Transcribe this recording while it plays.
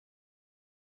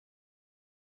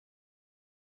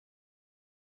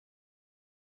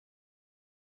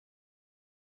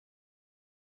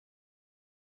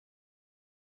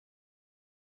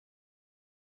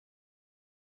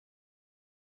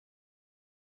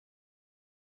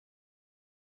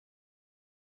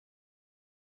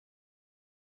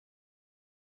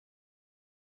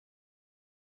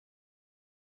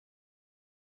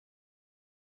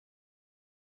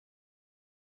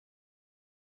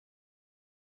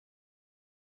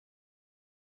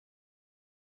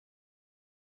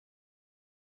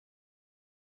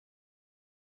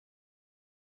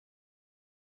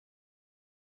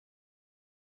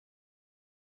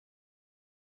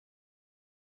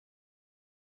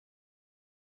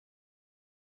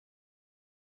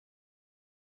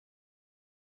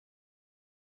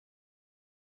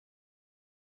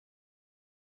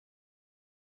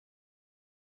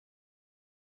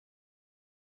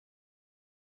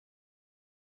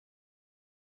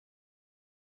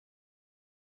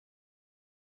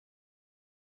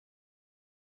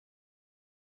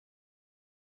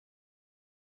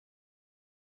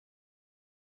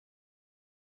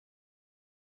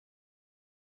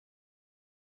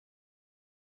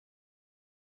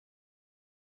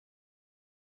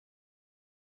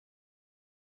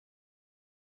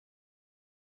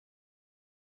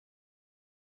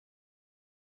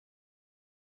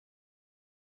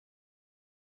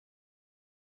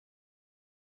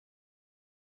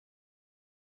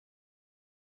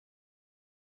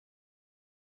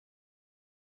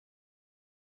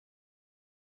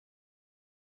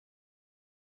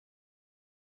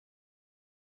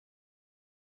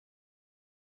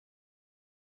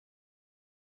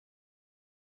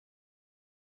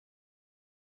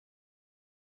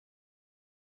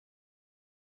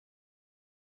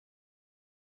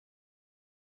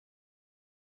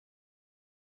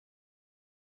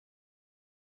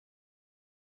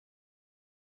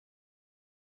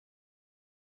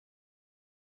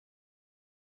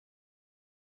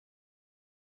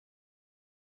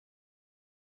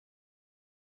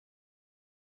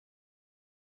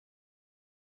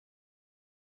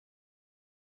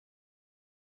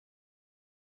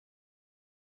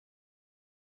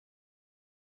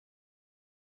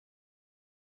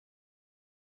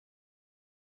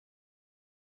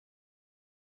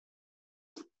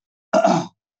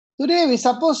Today we're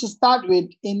supposed to start with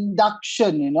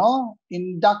induction,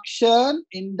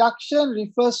 Induction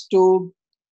refers to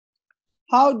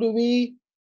how do we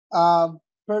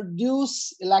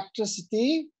produce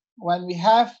electricity when we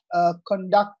have a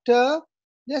conductor,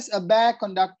 just a bare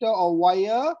conductor or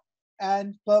wire,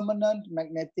 and permanent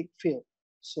magnetic field.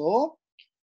 So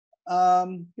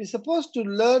we're supposed to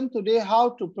learn today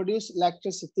how to produce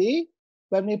electricity.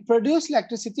 When we produce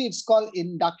electricity, it's called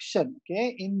induction,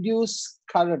 okay? Induced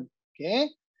current, okay?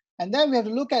 And then we have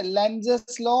to look at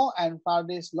Lenz's law and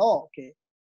Faraday's law, okay?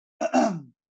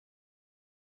 I'm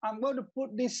going to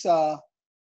put this for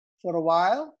a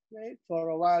while, right? For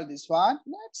a while, this one.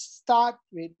 Let's start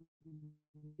with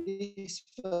this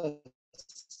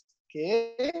first,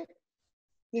 okay?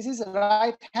 This is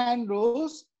right-hand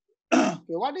rules.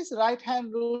 Okay, what is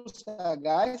right-hand rules,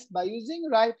 guys? By using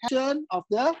right-hand of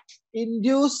the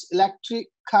induced electric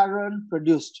current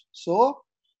produced. So,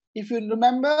 if you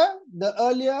remember the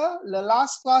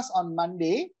last class on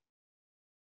Monday,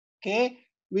 okay,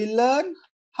 we learned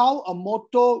how a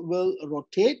motor will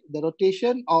rotate, the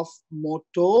rotation of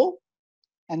motor,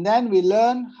 and then we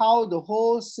learn how the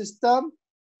whole system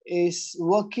is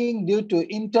working due to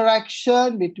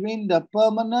interaction between the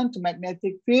permanent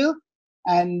magnetic field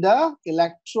and the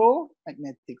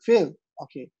electromagnetic field.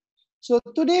 Okay, so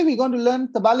today we're going to learn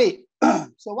terbalik.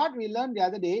 So what we learned the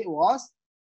other day was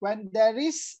when there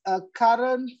is a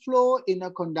current flow in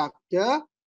a conductor,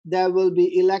 there will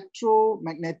be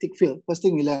electromagnetic field. First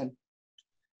thing we learned.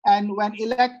 And when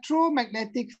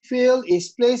electromagnetic field is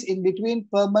placed in between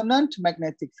permanent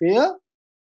magnetic field,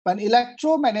 when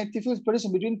electromagnetic field is produced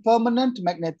in between permanent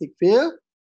magnetic field,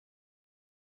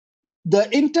 the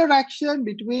interaction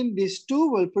between these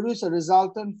two will produce a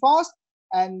resultant force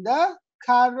and the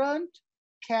current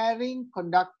carrying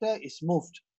conductor is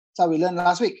moved. That's how we learned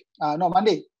last week,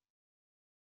 Monday.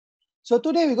 So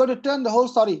today we're going to turn the whole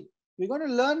story. We're going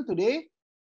to learn today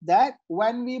that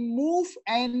when we move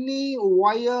any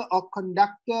wire or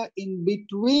conductor in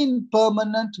between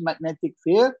permanent magnetic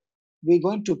field, we're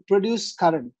going to produce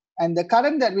current. And the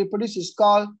current that we produce is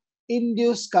called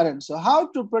induced current. So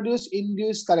how to produce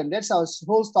induced current? That's our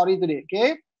whole story today,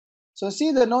 okay? So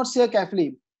see the notes here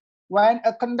carefully. When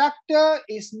a conductor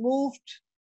is moved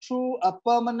through a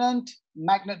permanent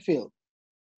magnet field,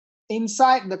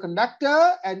 inside the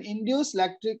conductor, an induced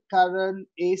electric current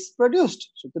is produced.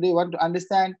 So today we want to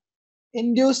understand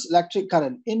induced electric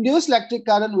current. Induced electric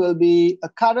current will be a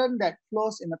current that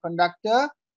flows in a conductor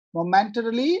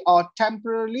momentarily or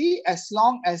temporarily as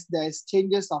long as there is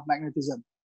changes of magnetism.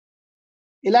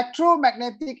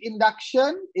 Electromagnetic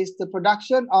induction is the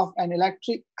production of an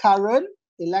electric current.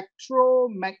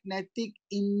 Electromagnetic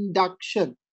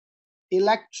induction.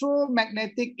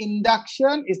 Electromagnetic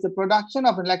induction is the production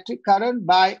of an electric current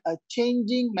by a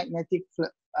changing magnetic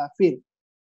field.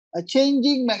 A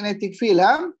changing magnetic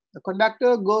field, the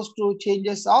conductor goes through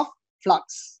changes of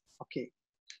flux. Okay,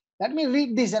 let me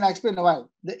read this and explain a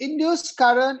while. The induced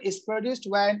current is produced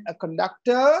when a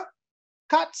conductor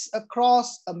cuts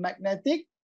across a magnetic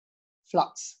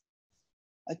flux.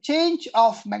 A change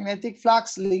of magnetic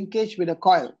flux linkage with a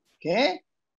coil. Okay,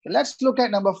 let's look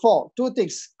at number 4. Two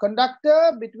things.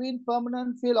 Conductor between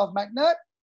permanent field of magnet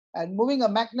and moving a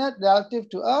magnet relative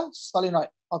to a solenoid.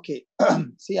 Okay,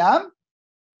 see,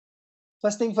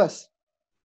 first thing first.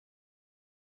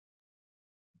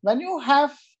 When you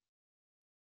have,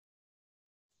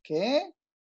 okay,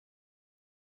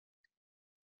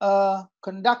 a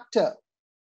conductor,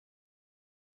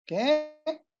 okay,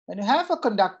 when you have a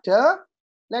conductor,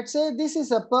 let's say this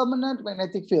is a permanent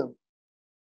magnetic field.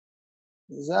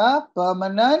 This is a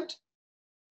permanent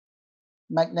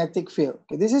magnetic field.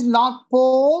 Okay, this is North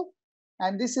Pole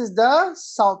and this is the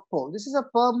South Pole. This is a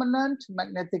permanent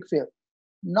magnetic field,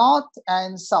 North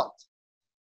and South.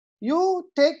 You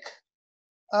take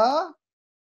a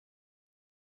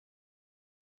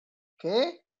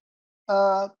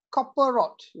copper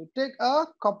rod. You take a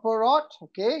copper rod,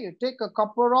 okay? You take a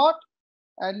copper rod,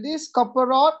 and this copper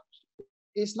rod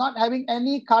is not having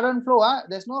any current flow.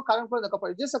 There's no current flow in the copper.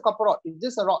 It's just a copper rod. It's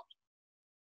just a rod.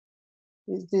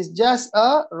 It is just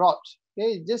a rod.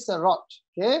 Okay, it's just a rod.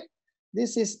 Okay,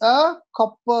 this is a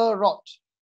copper rod.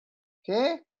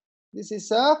 Okay, this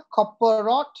is a copper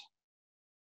rod.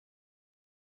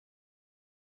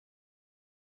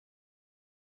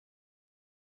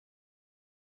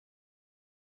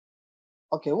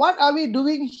 Okay, what are we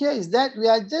doing here is that we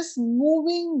are just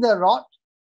moving the rod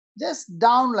just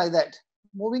down like that,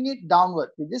 moving it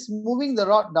downward. We're just moving the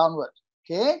rod downward,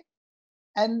 okay?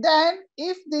 And then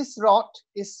if this rod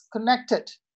is connected,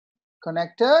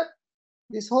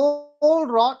 this whole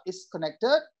rod is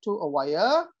connected to a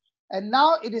wire, and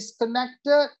now it is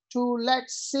connected to,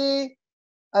 let's say,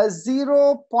 a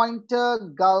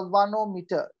 0-pointer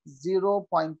galvanometer.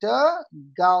 0-pointer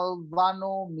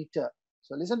galvanometer.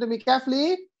 So listen to me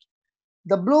carefully.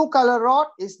 The blue color rod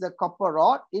is the copper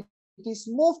rod. It is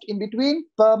moved in between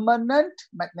permanent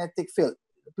magnetic field.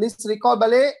 Please recall,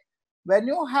 balik, when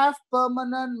you have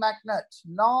permanent magnet,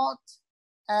 north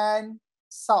and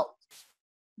south,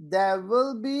 there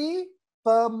will be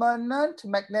permanent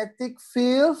magnetic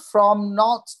field from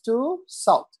north to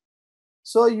south.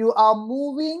 So you are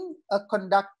moving a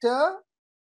conductor.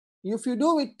 If you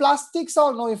do with plastics,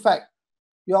 or no effect.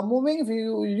 You are moving, if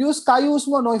you use kayu,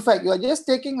 no effect. You are just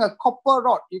taking a copper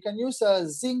rod. You can use a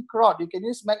zinc rod. You can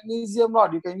use magnesium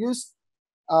rod. You can use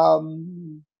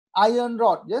iron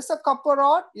rod. Just a copper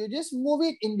rod. You just move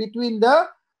it in between the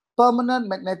permanent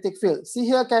magnetic field. See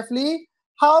here carefully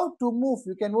how to move.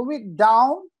 You can move it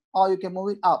down or you can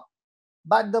move it up.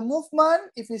 But the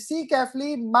movement, if you see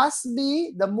carefully, must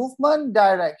be, the movement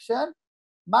direction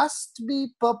must be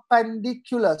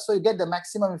perpendicular. So you get the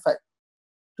maximum effect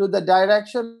to the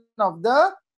direction of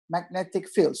the magnetic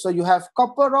field. So you have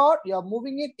copper rod, you are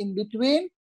moving it in between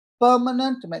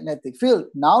permanent magnetic field.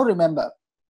 Now remember,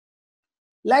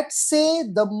 let's say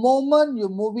the moment you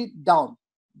move it down,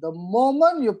 the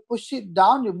moment you push it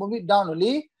down, you move it down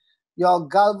only, your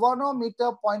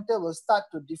galvanometer pointer will start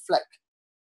to deflect.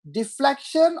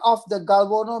 Deflection of the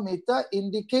galvanometer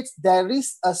indicates there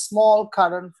is a small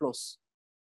current flows.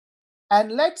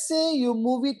 And let's say you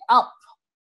move it up,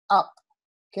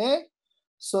 okay?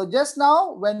 So just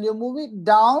now, when you move it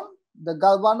down, the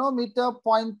galvanometer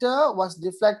pointer was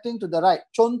deflecting to the right.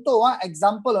 Contoh,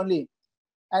 example only.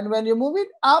 And when you move it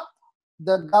up,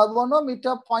 the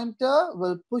galvanometer pointer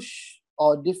will push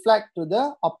or deflect to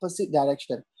the opposite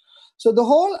direction. So the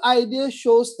whole idea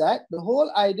shows that,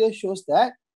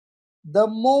 the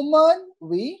moment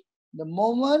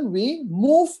we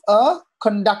move a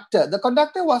conductor, the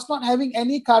conductor was not having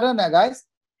any current, guys.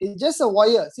 It's just a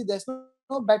wire. See, there's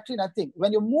no battery, nothing.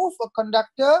 When you move a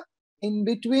conductor in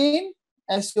between,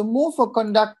 as you move a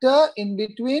conductor in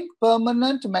between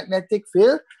permanent magnetic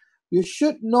field, you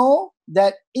should know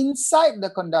that inside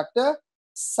the conductor,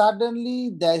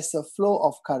 suddenly there's a flow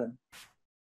of current.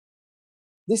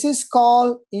 This is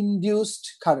called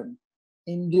induced current.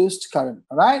 Induced current,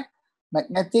 all right?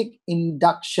 Magnetic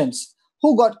inductions.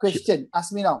 Who got question?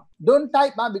 Ask me now. Don't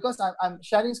type because I'm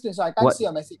sharing screen, so I can't see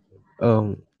your message.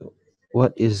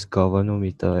 What is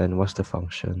galvanometer and what's the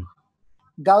function?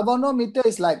 Galvanometer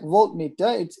is like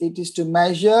voltmeter. It is to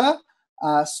measure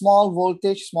small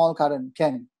voltage, small current.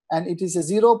 And it is a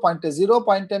 0-pointer.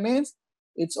 0-pointer means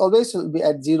it's always will be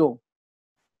at 0.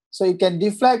 So it can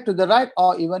deflect to the right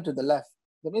or even to the left.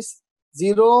 That means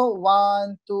 0,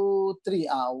 1, 2, 3.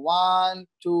 1,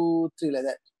 2, 3 like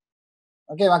that.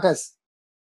 Okay, Marcus?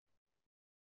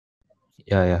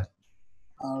 Yeah.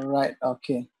 All right,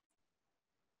 okay.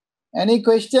 Any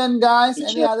question, guys? Teacher,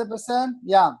 any other person?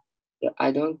 Yeah.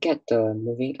 I don't get the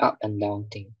moving up and down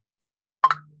thing.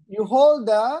 You hold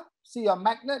the, see your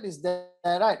magnet is there,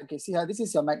 right? Okay, see here, this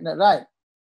is your magnet, right?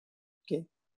 Okay,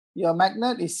 your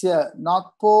magnet is here, North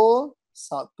Pole,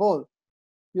 South Pole.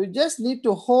 You just need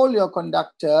to hold your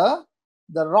conductor,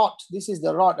 the rod, this is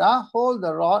the rod, hold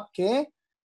the rod, okay,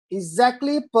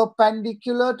 exactly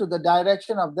perpendicular to the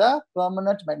direction of the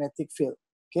permanent magnetic field,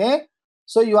 okay?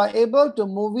 So you are able to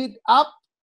move it up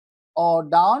or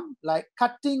down, like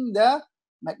cutting the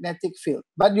magnetic field.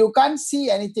 But you can't see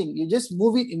anything, you just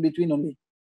move it in between only.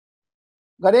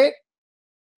 Got it?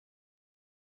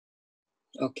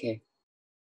 Okay.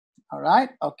 All right,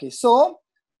 okay, so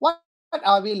what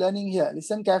are we learning here?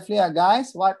 Listen carefully,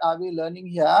 guys. What are we learning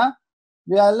here?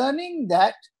 We are learning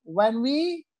that when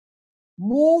we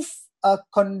move a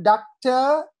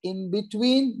conductor in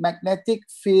between magnetic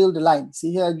field lines,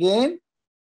 see here again,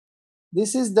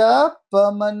 this is the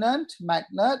permanent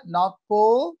magnet, North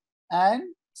Pole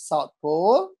and South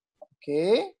Pole,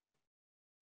 okay?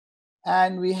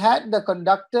 And we had the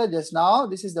conductor just now.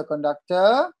 This is the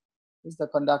conductor, this is the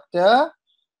conductor.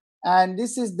 And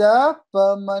this is the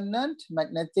permanent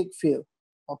magnetic field.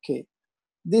 Okay.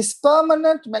 This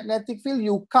permanent magnetic field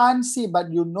you can't see,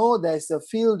 but you know there's a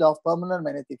field of permanent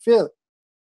magnetic field.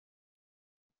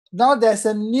 Now there's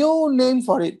a new name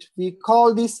for it. We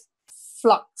call this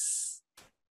flux.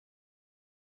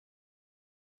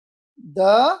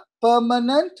 The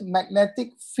permanent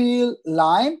magnetic field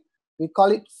line, we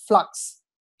call it flux.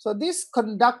 So this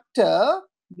conductor,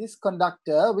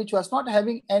 which was not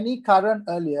having any current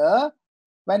earlier,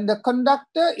 when the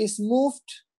conductor is moved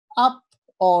up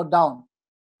or down,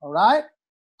 all right,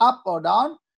 up or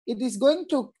down, it is going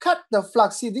to cut the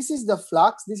flux. See, this is the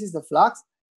flux, this is the flux.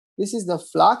 This is the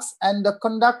flux, and the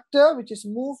conductor which is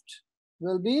moved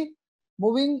will be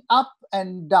moving up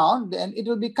and down, and it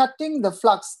will be cutting the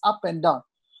flux up and down.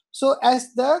 So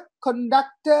as the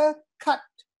conductor cut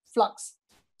flux,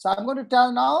 so I'm going to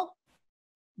tell now,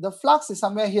 the flux is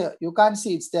somewhere here. You can't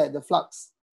see it's there, the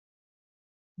flux.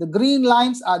 The green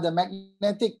lines are the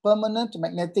permanent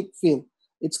magnetic field.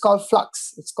 It's called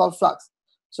flux. It's called flux.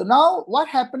 So now what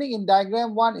happening in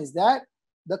diagram 1 is that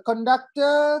the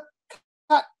conductor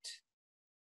cut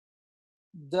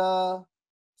the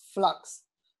flux.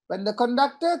 When the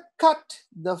conductor cut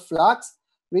the flux,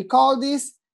 we call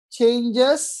these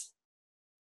changes.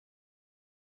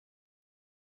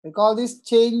 We call these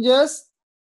changes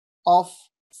of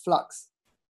flux.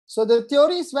 So the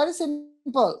theory is very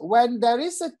simple. When there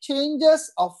is a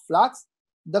changes of flux,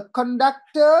 the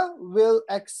conductor will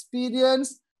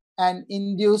experience an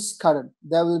induced current.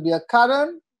 There will be a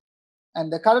current,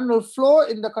 and the current will flow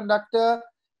in the conductor.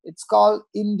 It's called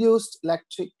induced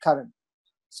electric current.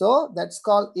 So that's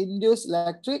called induced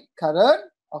electric current.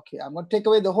 Okay, I'm going to take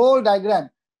away the whole diagram.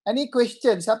 Any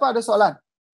questions? Siapa ada soalan?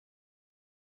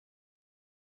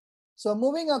 So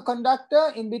moving a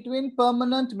conductor in between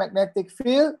permanent magnetic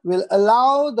field will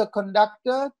allow the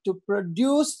conductor to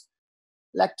produce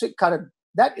electric current.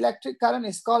 That electric current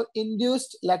is called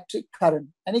induced electric current.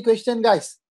 Any question,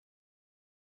 guys?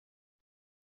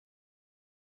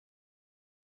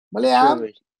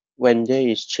 Boleh, when there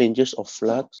is changes of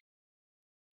flux?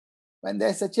 When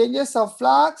there's a changes of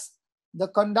flux, the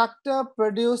conductor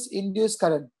produce induced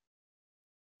current.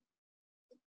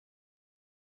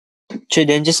 So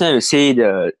then just now you say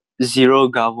the zero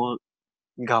galvanometer.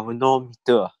 Going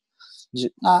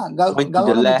to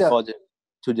the left or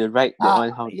to the right, that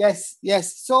one how? Yes,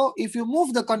 yes. So if you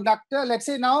move the conductor, let's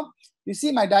say now, you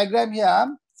see my diagram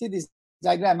here. See this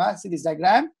diagram, see this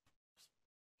diagram.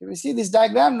 If you see this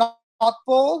diagram, North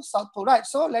Pole, South Pole, right?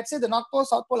 So let's say the North Pole,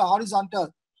 South Pole are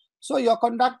horizontal. So your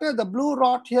conductor, the blue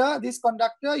rod here, this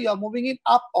conductor, you're moving it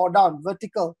up or down,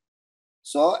 vertical.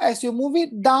 So as you move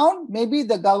it down, maybe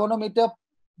the galvanometer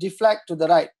deflect to the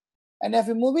right. And if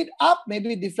you move it up,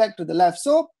 maybe deflect to the left.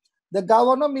 So the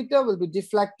galvanometer will be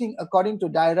deflecting according to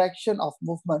direction of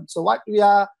movement. So what we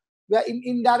are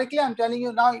indirectly, I'm telling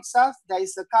you now itself, there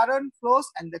is a current flows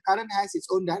and the current has its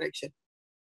own direction.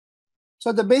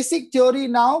 So the basic theory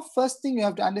now, first thing you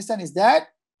have to understand is that,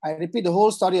 I repeat the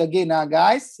whole story again now,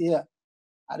 guys. Here,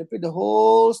 I repeat the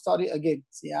whole story again.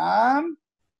 Siam.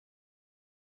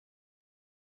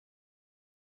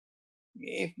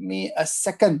 Give me a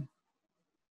second.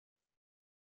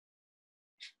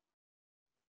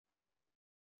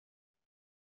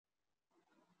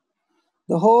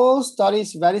 The whole story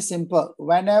is very simple.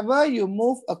 Whenever you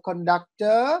move a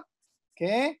conductor,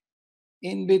 okay,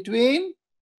 in between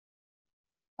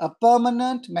a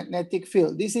permanent magnetic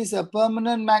field. This is a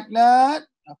permanent magnet.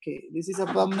 Okay, this is a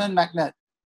permanent magnet.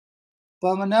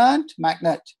 Permanent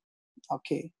magnet.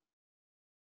 Okay.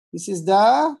 This is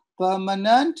the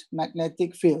permanent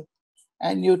magnetic field.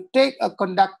 And you take a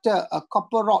conductor, a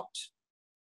copper rod.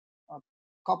 A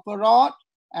copper rod,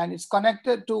 and it's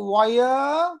connected to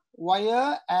wire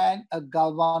and a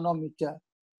galvanometer.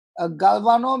 A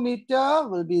galvanometer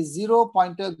will be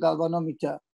 0-pointer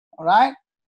galvanometer. All right.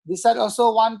 This side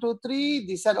also 1, 2, 3.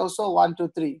 This side also 1,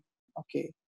 2, 3.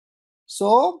 Okay.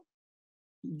 So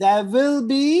there will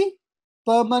be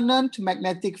permanent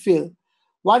magnetic field.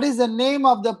 What is the name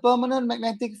of the permanent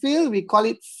magnetic field? We call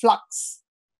it flux.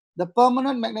 The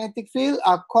permanent magnetic field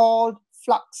are called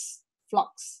flux.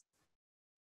 Flux.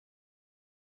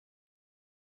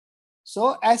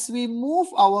 So as we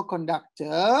move our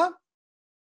conductor,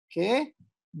 okay,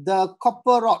 the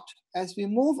copper rod, as we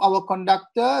move our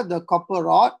conductor, the copper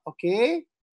rod, okay,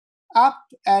 up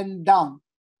and down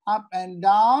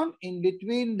in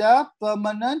between the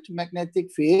permanent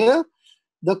magnetic field,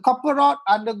 the copper rod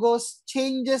undergoes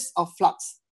changes of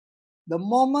flux. The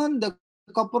moment the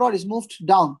copper rod is moved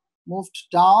down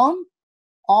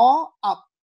or up,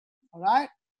 all right,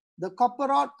 the copper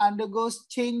rod undergoes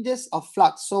changes of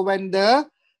flux. So when the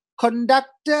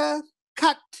conductor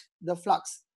cut the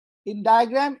flux, in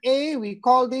diagram A, we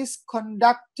call this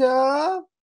conductor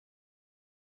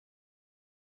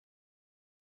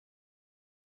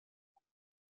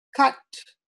cut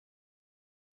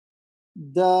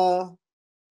the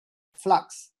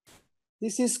flux.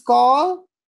 This is called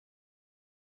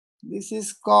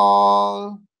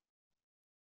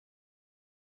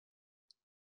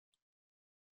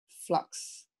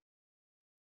flux.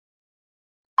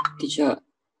 Teacher.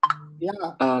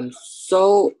 Yeah.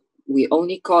 So we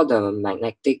only call the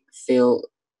magnetic field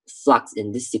flux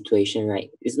in this situation, right?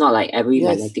 It's not like every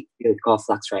magnetic field is called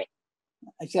flux, right?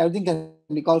 Actually, everything can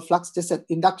be called flux. Just at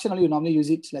induction only, you normally use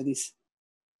it like this.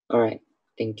 All right.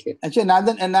 Thank you. Actually,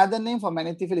 another name for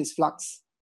magnetic field is flux.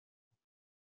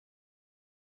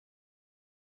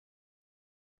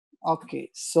 Okay,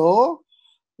 so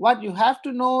what you have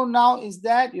to know now is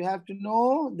that you have to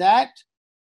know that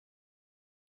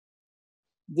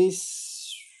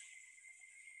this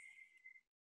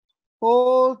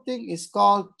whole thing is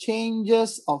called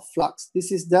changes of flux.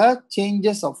 This is the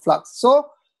changes of flux. So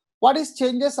what is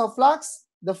changes of flux?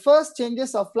 The first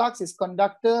changes of flux is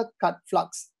conductor cut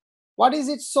flux. What is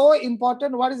it so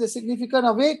important? What is the significance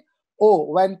of it? Oh,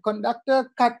 when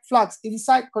conductor cut flux,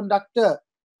 inside conductor,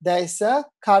 there is a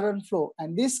current flow.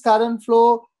 And this current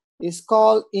flow is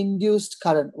called induced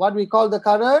current. What we call the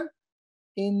current?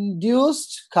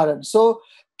 Induced current. So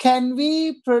can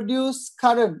we produce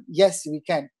current? Yes, we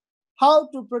can. How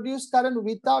to produce current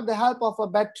without the help of a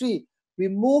battery? We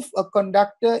move a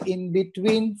conductor in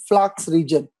between flux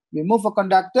region. We move a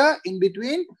conductor in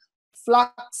between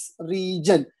flux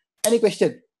region. Any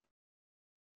question?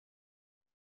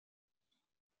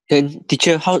 Then,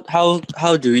 teacher, how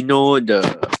do we know the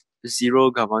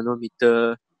zero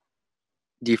galvanometer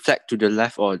deflect to the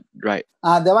left or right?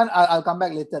 That one I'll come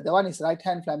back later. That one is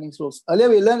right-hand Fleming's rules. Earlier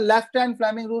we learned left-hand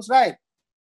Fleming rules, right?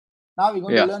 Now we're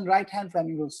going to learn right-hand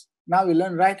Fleming rules. Now we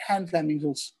learn right-hand Fleming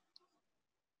rules.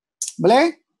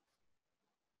 Boleh?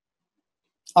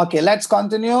 Okay, let's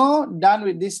continue. Done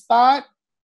with this part.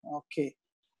 Okay.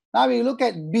 Now we look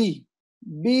at B.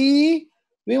 B,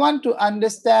 we want to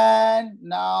understand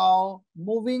now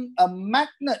moving a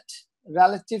magnet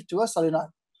relative to a solenoid.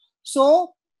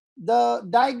 So the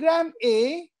diagram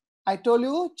A, I told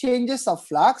you changes of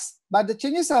flux, but the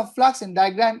changes of flux in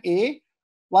diagram A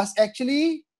was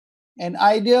actually an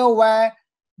idea where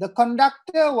the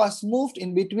conductor was moved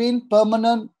in between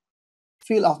permanent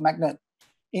field of magnet.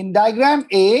 In diagram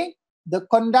A, the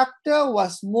conductor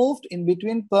was moved in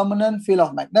between permanent field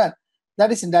of magnet.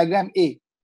 That is in diagram A.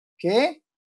 Okay.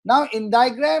 Now in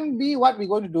diagram B, what we're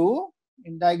going to do?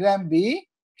 In diagram B,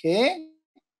 okay,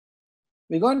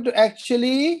 we're going to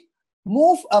actually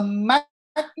move a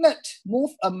magnet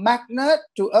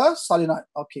to a solenoid.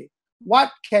 Okay.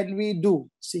 What can we do?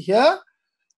 See here,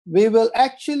 we will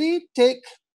actually take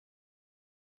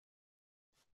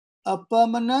a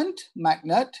permanent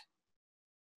magnet.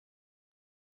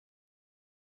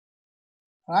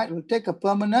 Right, we'll take a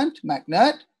permanent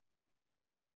magnet.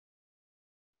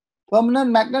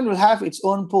 Permanent magnet will have its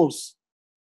own poles.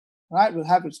 Right, will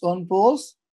have its own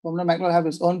poles. Permanent magnet will have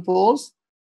its own poles.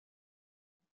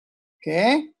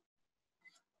 Okay.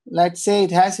 Let's say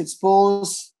it has its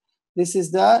poles. This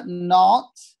is the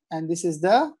north and this is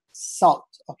the south.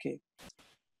 Okay.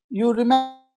 You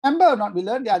remember or not, we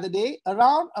learned the other day,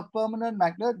 around a permanent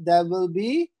magnet, there will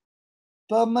be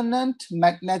permanent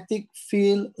magnetic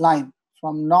field line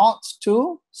from north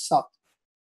to south.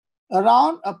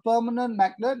 Around a permanent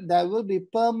magnet, there will be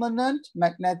permanent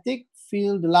magnetic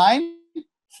field line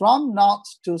from north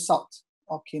to south.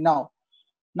 Okay, now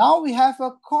we have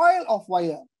a coil of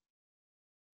wire.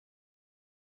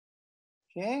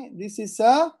 Okay, this is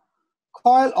a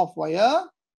coil of wire.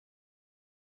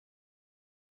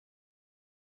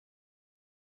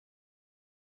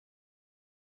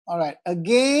 All right,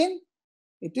 again,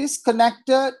 it is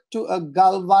connected to a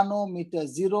galvanometer,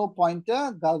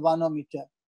 0-pointer galvanometer.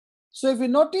 So if you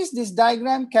notice this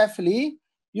diagram carefully,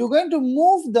 you're going to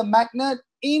move the magnet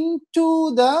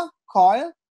into the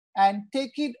coil and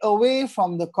take it away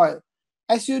from the coil.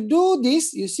 As you do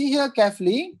this, you see here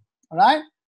carefully, all right?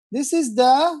 This is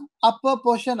the upper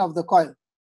portion of the coil.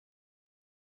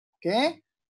 Okay,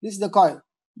 this is the coil,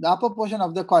 the upper portion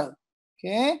of the coil.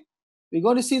 Okay, we're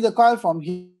going to see the coil from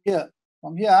here.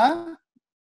 From here,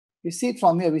 we see it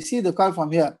from here. We see the coil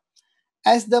from here.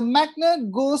 As the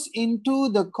magnet goes into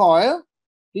the coil,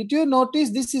 did you notice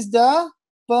this is the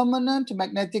permanent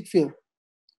magnetic field?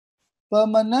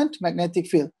 Permanent magnetic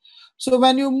field. So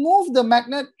when you move the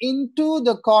magnet into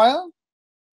the coil,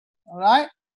 all right,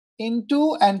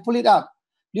 into and pull it up,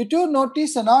 did you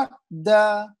notice or not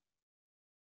the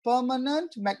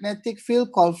permanent magnetic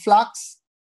field called flux?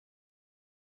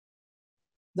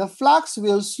 The flux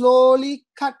will slowly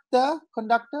cut the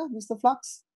conductor. This is the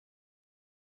flux.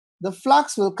 The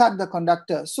flux will cut the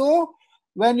conductor. So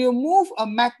when you move a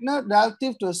magnet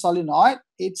relative to a solenoid,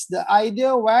 it's the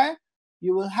idea where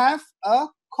you will have a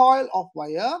coil of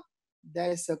wire.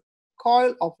 There is a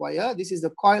coil of wire. This is the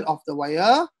coil of the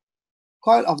wire.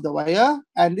 Coil of the wire.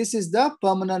 And this is the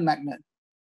permanent magnet.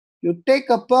 You take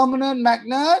a permanent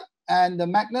magnet and the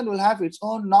magnet will have its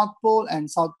own north pole and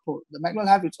south pole. The magnet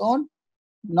will have its own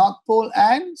north pole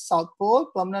and south pole,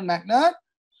 permanent magnet.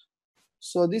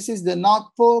 So this is the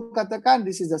North Pole, katakan,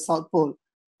 this is the South Pole.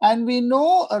 And we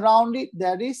know around it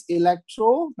there is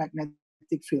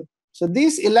electromagnetic field. So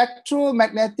this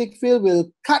electromagnetic field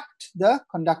will cut the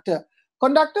conductor.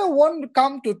 Conductor won't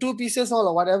come to two pieces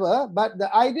or whatever, but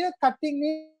the idea cutting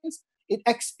means it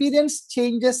experiences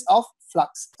changes of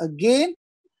flux. Again,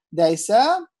 there is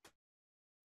a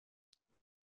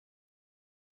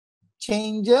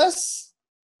changes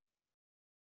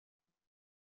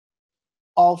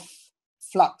of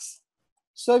flux.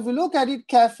 So if you look at it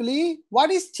carefully,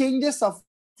 what is changes of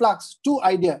flux? Two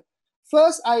ideas.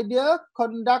 First idea,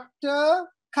 conductor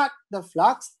cut the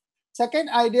flux. Second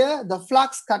idea, the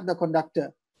flux cut the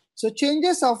conductor. So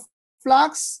changes of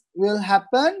flux will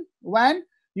happen when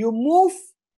you move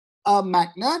a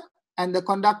magnet and the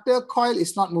conductor coil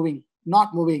is not moving.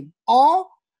 Or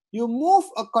you move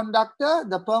a conductor,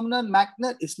 the permanent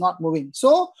magnet is not moving.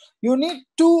 So you need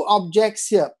two objects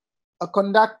here, a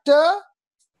conductor,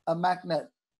 a magnet.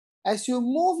 As you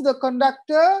move the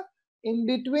conductor, in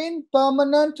between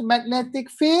permanent magnetic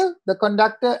field, the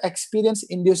conductor experience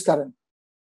induced current.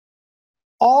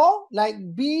 Or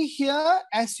like B here,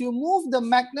 as you move the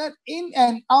magnet in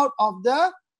and out of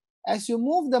the,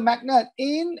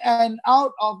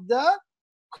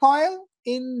 coil,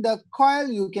 in the coil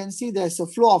you can see there's a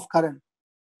flow of current.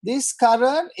 This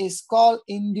current is called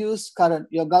induced current.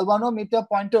 Your galvanometer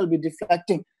pointer will be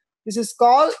deflecting. This is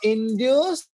called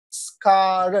induced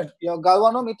current. Your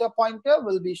galvanometer pointer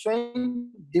will be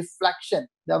showing deflection.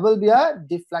 There will be a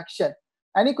deflection.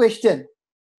 Any question?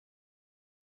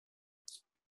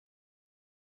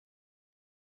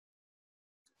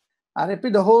 I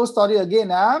repeat the whole story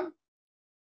again.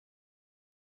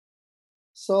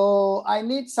 So I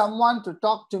need someone to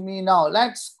talk to me now.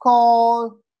 Let's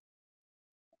call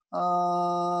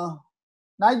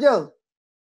Nigel.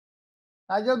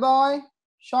 Nigel boy,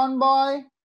 Sean boy.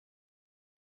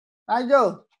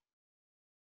 Nigel.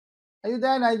 Are you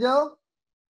there, Nigel?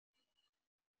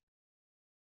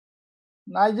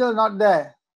 Nigel not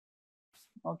there.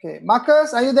 Okay.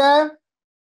 Marcus, are you there?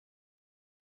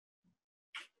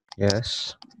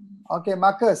 Yes. Okay,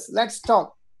 Marcus, let's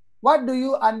talk. What do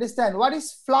you understand? What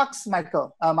is flux,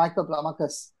 Michael?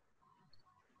 Marcus.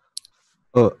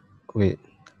 Oh, wait.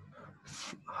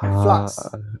 Flux.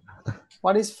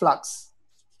 What is flux?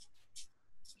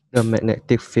 The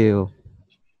magnetic field.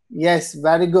 Yes,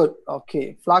 very good.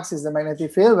 Okay, flux is the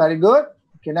magnetic field. Very good.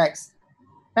 Okay, next.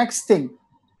 Next thing.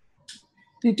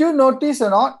 Did you notice or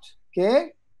not?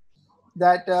 Okay,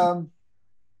 that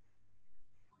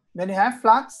when you have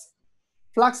flux,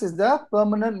 flux is the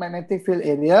permanent magnetic field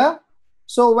area.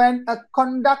 So when a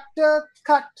conductor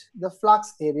cut the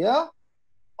flux area,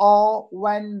 or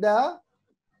when the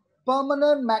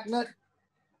permanent magnet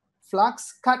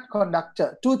flux cut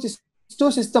conductor, two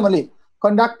system only.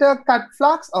 Conductor cut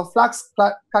flux or flux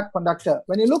cut conductor.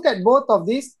 When you look at both of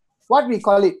these, what we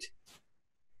call it?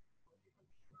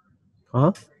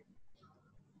 Huh?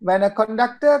 When a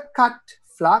conductor cut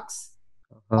flux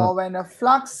or when a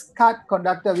flux cut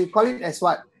conductor, we call it as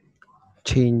what?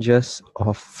 Changes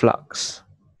of flux.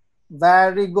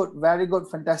 Very good,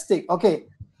 fantastic. Okay,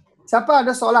 siapa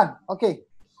ada soalan? Okay.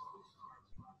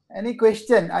 Any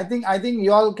question? I think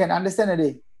you all can understand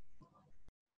already.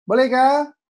 Boleh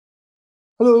ke?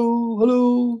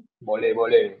 Hello.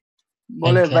 Boleh.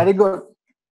 Very good.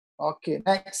 Okay,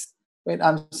 next. Wait,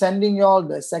 I'm sending you all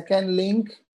the second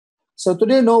link. So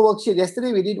today no worksheet.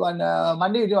 Yesterday we did one,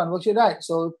 Monday we did one worksheet, right?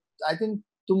 So I think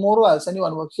tomorrow I'll send you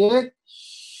one worksheet.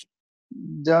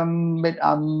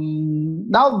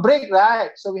 Now break,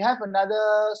 right? So we have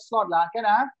another slot lah. Can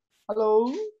I?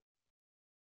 Hello.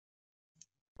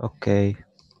 Okay.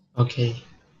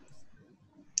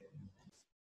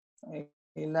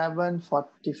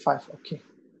 11:45. Okay.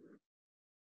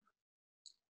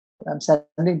 I'm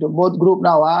sending to both group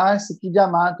now.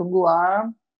 Sekejap tunggu .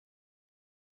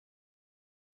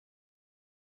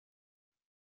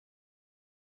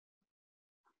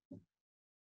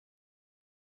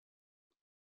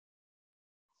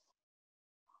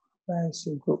 Where is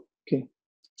your group? Okay.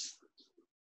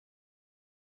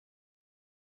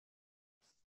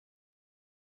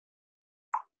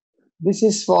 This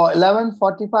is for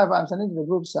 11:45. I'm sending to the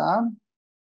groups.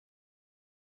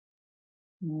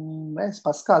 Where's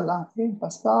Pascal lah? Hey,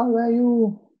 Pascal, where are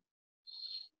you?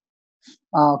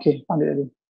 Okay, found it already.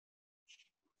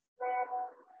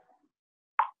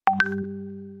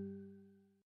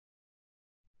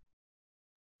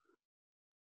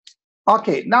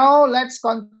 Okay, now let's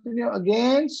continue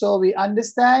again. So we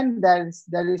understand that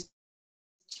there is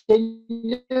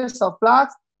changes of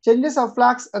flux. Changes of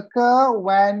flux occur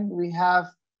when we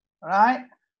have, right,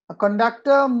 A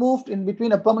conductor moved in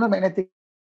between a permanent magnetic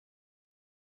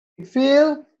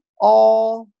field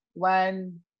or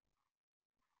when,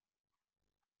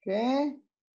 okay,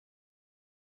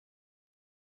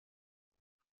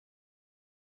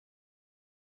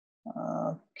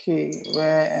 okay,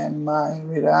 where am I?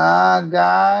 Wait,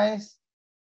 guys.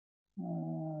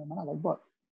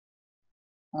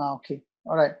 Okay,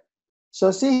 all right.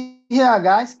 So see here,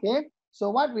 guys, okay. So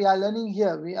what we are learning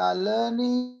here, we are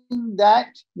learning that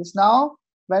just now,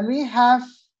 when we have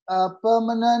a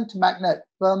permanent magnet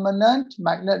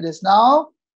just now,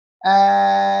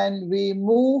 and we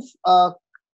move a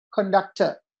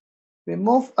conductor. We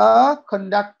move a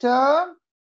conductor,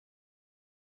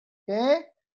 okay,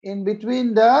 in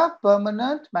between the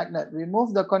permanent magnet. We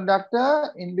move the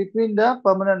conductor in between the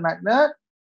permanent magnet.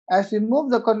 As we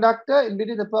move the conductor in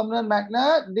between the permanent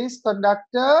magnet, this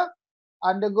conductor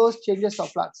undergoes changes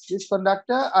of flux. This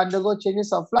conductor undergoes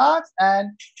changes of flux and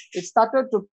it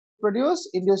started to produce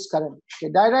induced current.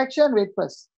 Okay, direction, wait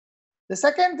first. The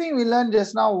second thing we learned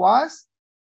just now was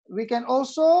we can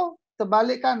also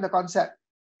terbalikkan the concept.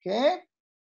 Okay,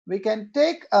 we can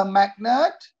take a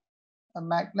magnet,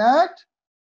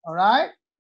 all right,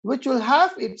 which will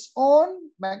have its own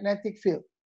magnetic field,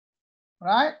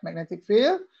 right? Magnetic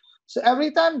field. So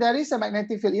every time there is a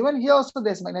magnetic field, even here also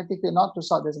there's magnetic field, not to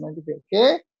south, there's a magnetic field,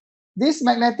 okay? These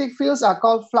magnetic fields are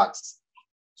called flux.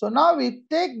 So now we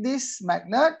take this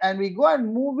magnet and we go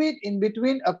and move it in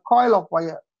between a coil of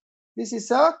wire. This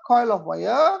is a coil of wire,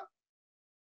 all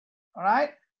right?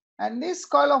 And this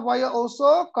coil of wire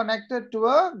also connected to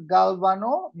a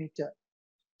galvanometer.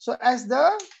 So as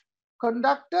the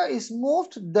conductor is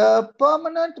moved, the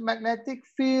permanent magnetic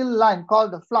field line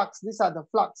called the flux, these are the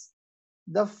flux.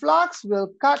 The flux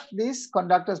will cut these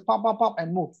conductors, pop, pop, pop,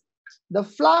 and move. The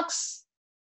flux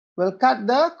will cut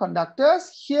the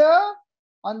conductors. Here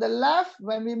on the left,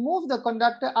 when we move the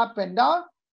conductor up and down,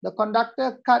 the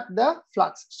conductor cut the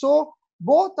flux. So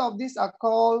both of these are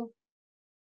called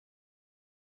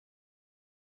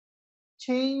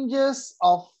changes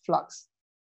of flux.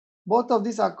 Both of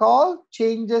these are called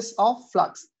changes of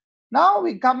flux. Now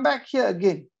we come back here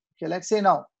again. Okay, let's say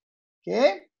now.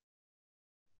 Okay.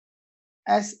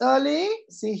 As early,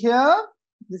 see here,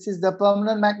 this is the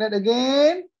permanent magnet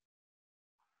again.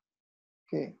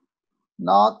 Okay.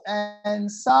 North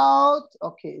and south.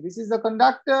 Okay, this is the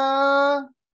conductor.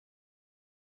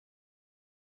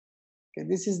 Okay,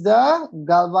 this is the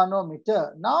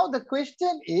galvanometer. Now the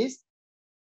question is,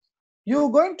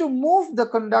 you're going to move the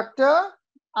conductor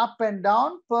up and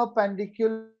down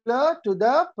perpendicular to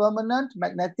the permanent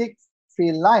magnetic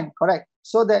field line, correct?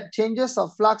 So that changes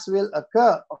of flux will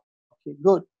occur. Okay,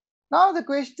 good. Now the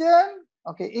question,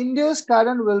 okay, induced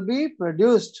current will be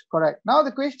produced, correct? Now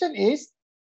the question is,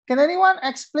 can anyone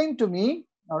explain to me,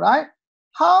 all right,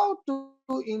 how to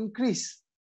increase,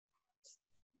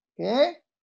 okay,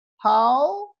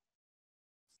 how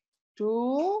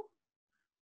to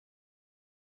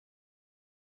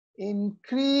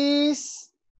increase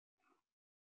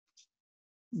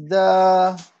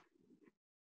the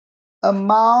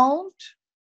amount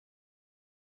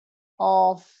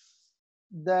of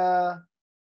the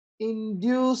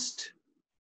induced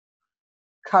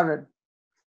current?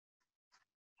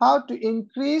 How to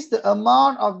increase the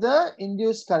amount of the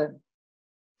induced current?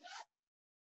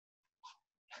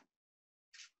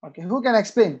 Okay, who can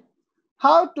explain?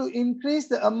 How to increase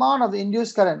the amount of the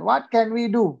induced current? What can we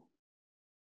do?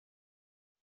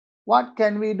 What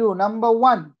can we do? Number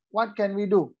one, what can we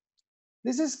do?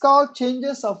 This is called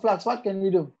changes of flux. What can we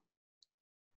do?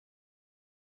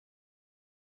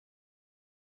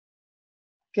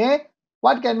 Okay,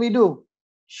 what can we do?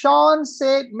 Sean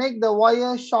said make the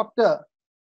wire shorter.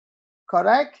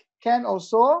 Correct. Can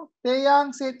also.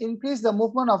 Taeyang said increase the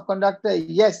movement of conductor.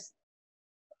 Yes.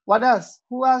 What else?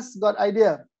 Who else got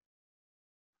idea?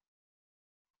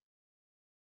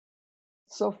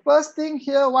 So first thing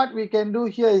here, what we can do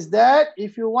here is that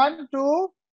if you want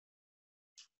to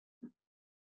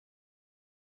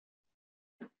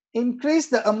increase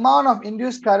the amount of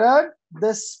induced current,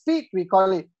 the speed, we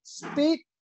call it speed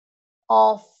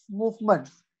of movement.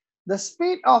 The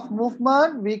speed of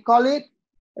movement, we call it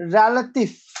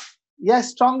relative. Yes,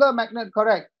 stronger magnet,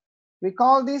 correct. We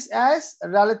call this as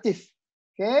relative.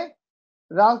 Okay,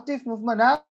 relative movement.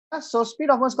 So speed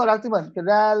of movement is called relative movement.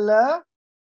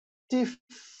 Relative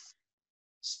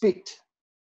speed.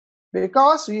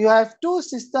 Because you have two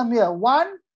systems here.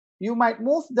 One, you might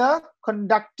move the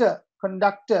conductor,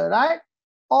 right?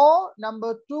 Or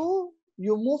number two,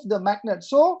 you move the magnet.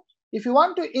 So if you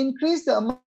want to increase the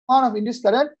amount of induced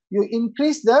current, you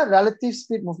increase the relative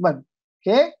speed movement.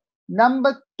 Okay.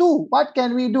 Number 2, what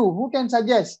can we do? Who can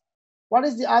suggest? What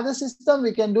is the other system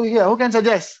we can do here? Who can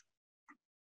suggest?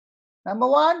 Number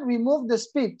 1, we move the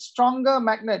speed. Stronger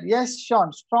magnet. Yes,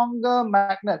 Sean, stronger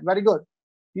magnet. Very good.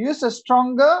 You use a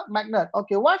stronger magnet.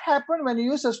 Okay, what happened when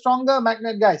you use a stronger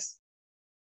magnet, guys?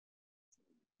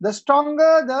 The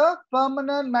stronger the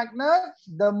permanent magnet,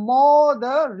 the more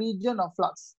the region of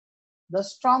flux. The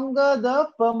stronger the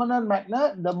permanent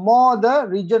magnet, the more the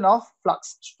region of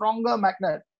flux. Stronger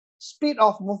magnet. Speed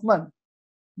of movement.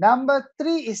 Number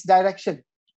 3 is direction.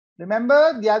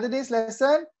 Remember the other day's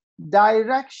lesson?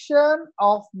 Direction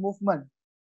of movement.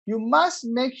 You must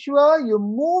make sure you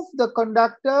move the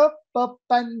conductor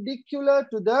perpendicular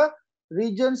to the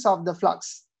regions of the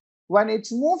flux. When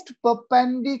it's moved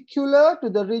perpendicular to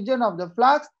the region of the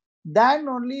flux, then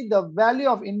only the value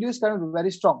of induced current will be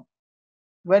very strong.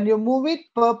 When you move it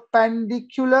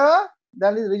perpendicular,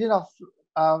 then the region of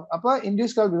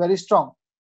induced current will be very strong.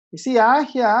 You see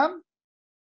here,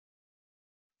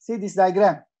 see this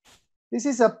diagram. This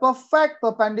is a perfect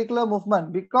perpendicular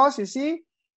movement because you see,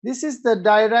 this is the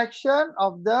direction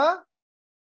of the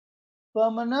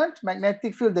permanent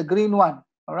magnetic field, the green one,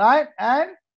 all right?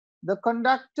 And the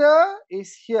conductor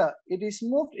is here. It is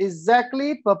moved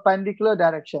exactly perpendicular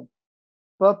direction.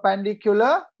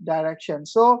 Perpendicular direction.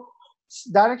 So,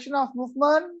 direction of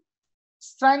movement,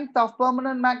 strength of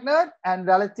permanent magnet, and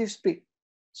relative speed.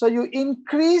 So, you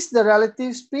increase the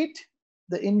relative speed,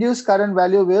 the induced current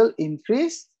value will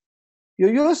increase. You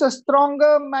use a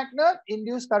stronger magnet,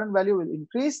 induced current value will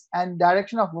increase, and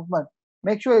direction of movement.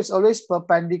 Make sure it's always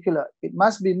perpendicular. It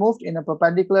must be moved in a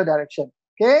perpendicular direction.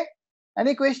 Okay?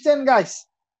 Any question, guys?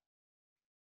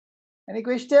 Any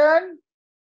question?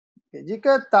 Okay,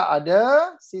 jika tak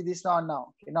ada, see this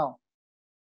now. Okay, now.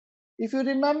 If you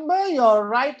remember your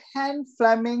right-hand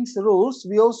Fleming's rules,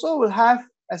 we also will have,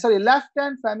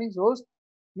 left-hand Fleming's rules,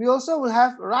 we also will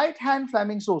have right-hand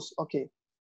Fleming's rules. Okay.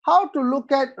 How to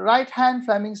look at right-hand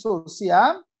Fleming's rules? See,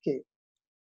 okay.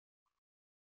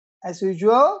 As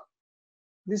usual,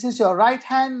 this is your right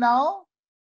hand now.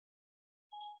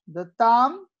 The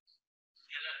thumb,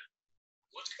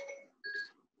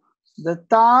 the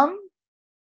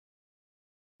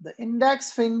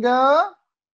index finger,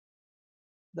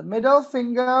 the middle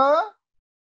finger,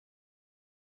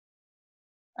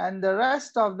 and the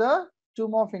rest of the 2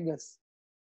 more fingers.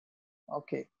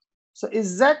 Okay. So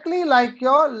exactly like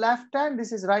your left hand,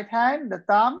 this is right hand, the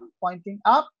thumb pointing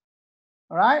up,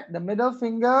 right? The middle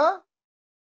finger,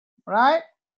 right?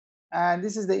 And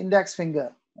this is the index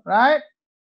finger, right?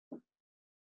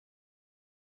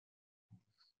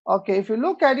 Okay, if you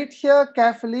look at it here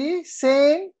carefully,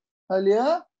 same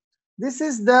earlier, this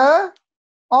is the,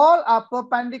 all are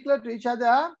perpendicular to each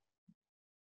other.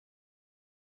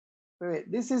 Wait,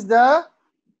 this is the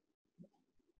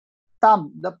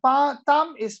thumb. The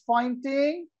thumb is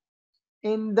pointing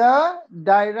in the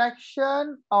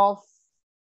direction of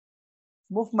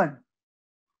movement.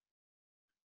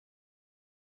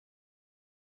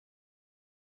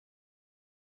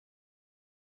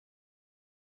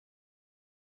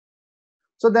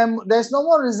 So then there's no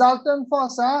more resultant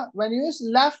force. When you use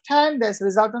left hand, there's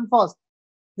resultant force.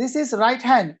 This is right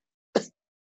hand.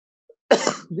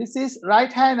 This is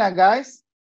right hand, guys.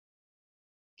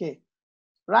 Okay.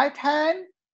 Right hand,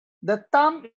 the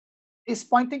thumb is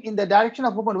pointing in the direction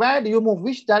of movement. Where do you move?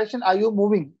 Which direction are you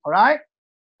moving? All right.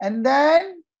 And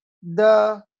then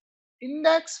the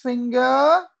index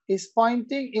finger is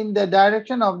pointing in the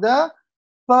direction of the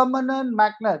permanent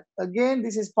magnet. Again,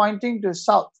 this is pointing to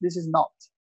south. This is north.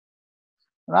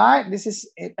 Right? This is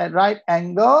at right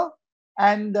angle.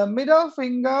 And the middle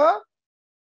finger,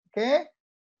 okay,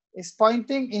 is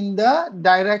pointing in the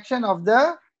direction of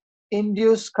the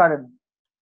induced current.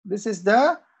 This is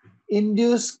the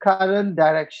induced current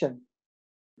direction.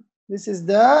 This is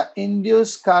the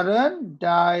induced current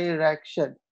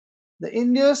direction. The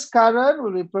induced current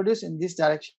will be produced in this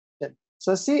direction.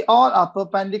 So see, all are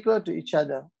perpendicular to each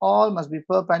other. All must be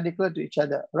perpendicular to each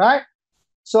other, right?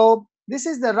 So this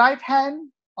is the right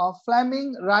hand of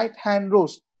Fleming right hand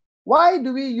rules. Why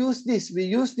do we use this? We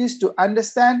use this to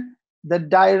understand the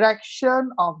direction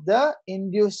of the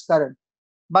induced current.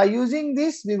 By using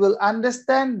this, we will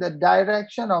understand the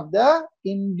direction of the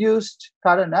induced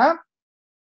current.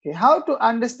 Okay, how to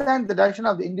understand the direction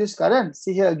of the induced current?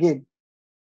 See here again.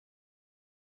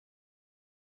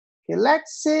 Okay,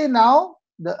 let's say now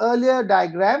the earlier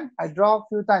diagram I draw a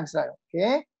few times, right?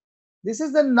 Okay, this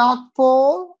is the north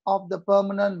pole of the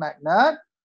permanent magnet,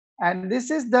 and this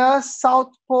is the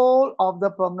south pole of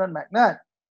the permanent magnet,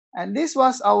 and this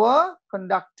was our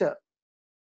conductor.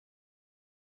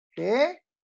 Okay,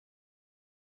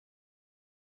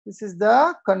 This is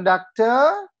the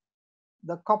conductor,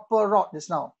 the copper rod just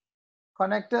now,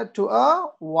 connected to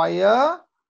a wire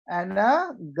and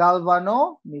a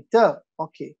galvanometer.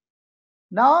 Okay.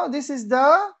 Now this is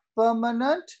the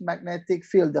permanent magnetic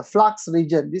field, the flux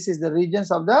region. This is the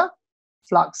regions of the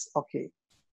flux. Okay.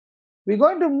 We're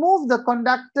going to move the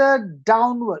conductor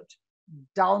downward.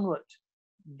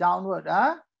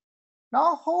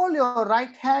 Now hold your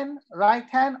right hand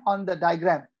on the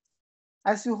diagram.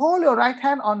 As you hold your right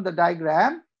hand on the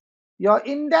diagram, your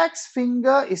index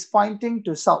finger is pointing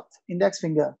to south. Index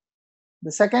finger.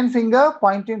 The second finger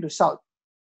pointing to south.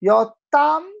 Your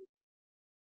thumb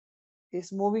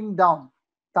is moving down.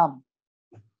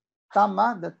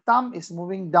 The thumb is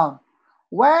moving down.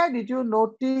 Where did you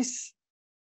notice?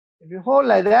 If you hold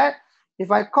like that,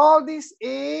 if I call this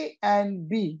A and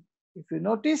B, if you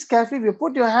notice carefully, if you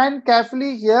put your hand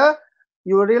carefully here,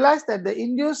 you will realize that the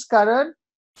induced current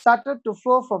started to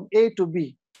flow from A to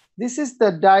B. This is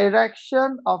the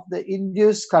direction of the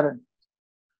induced current.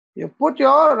 You put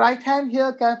your right hand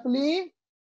here carefully,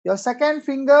 your second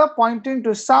finger pointing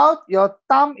to south, your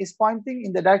thumb is pointing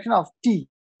in the direction of T.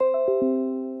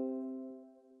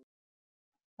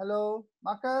 Hello,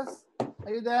 Marcus,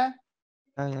 are you there?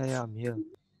 Yeah, I'm here.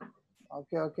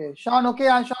 Okay. Sean, okay,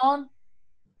 Sean?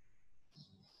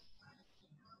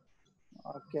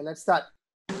 Okay, let's start.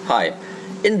 Hi,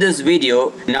 in this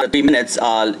video, in another 3 minutes,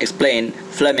 I'll explain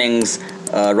Fleming's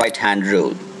right-hand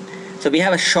rule. So we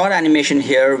have a short animation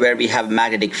here where we have a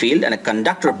magnetic field and a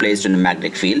conductor placed in the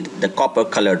magnetic field, the copper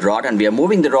colored rod, and we are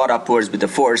moving the rod upwards with a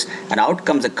force, and out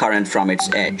comes a current from its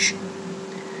edge.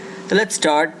 So let's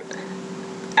start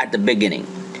at the beginning.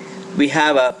 We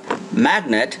have a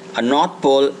magnet, a north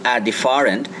pole at the far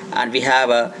end, and we have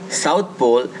a south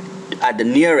pole at the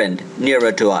near end,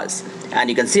 nearer to us. And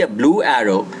you can see a blue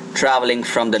arrow traveling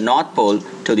from the north pole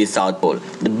to the south pole.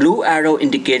 The blue arrow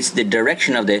indicates the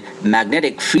direction of the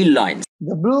magnetic field lines.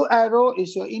 The blue arrow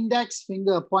is your index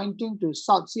finger pointing to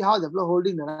south. See how the fellow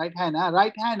holding the right hand.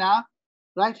 Right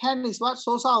hand is what?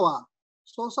 Sosao.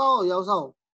 Sosao or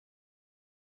Yaosao?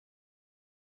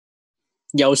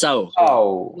 Yaosao.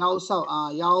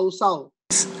 Yaosao.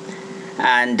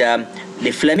 And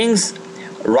the Fleming's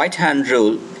right-hand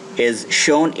rule is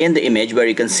shown in the image where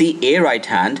you can see a right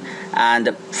hand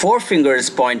and 4 fingers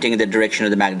pointing in the direction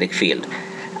of the magnetic field.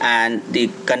 And the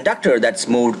conductor that's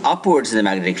moved upwards in the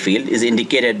magnetic field is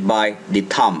indicated by the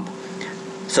thumb.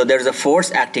 So there's a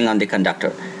force acting on the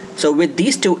conductor. So with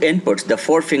these two inputs, the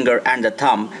forefinger and the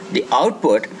thumb, the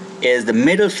output is the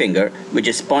middle finger, which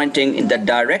is pointing in the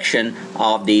direction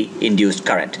of the induced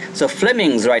current. So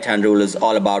Fleming's right-hand rule is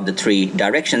all about the 3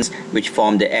 directions which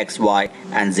form the X, Y,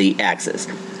 and Z axis.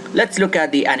 Let's look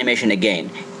at the animation again.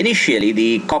 Initially,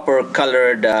 the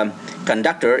copper-colored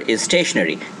conductor is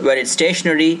stationary. Where it's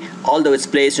stationary, although it's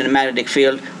placed in a magnetic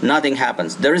field, nothing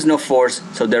happens. There is no force,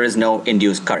 so there is no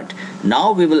induced current.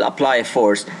 Now we will apply a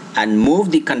force and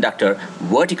move the conductor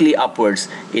vertically upwards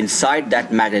inside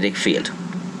that magnetic field.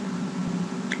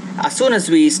 As soon as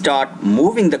we start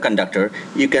moving the conductor,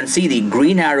 you can see the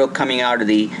green arrow coming out of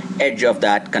the edge of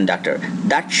that conductor.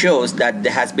 That shows that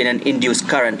there has been an induced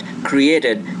current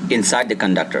created inside the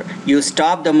conductor. You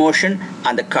stop the motion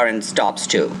and the current stops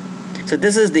too. So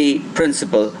this is the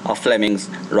principle of Fleming's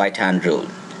right-hand rule.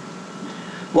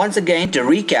 Once again, to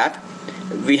recap,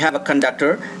 we have a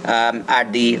conductor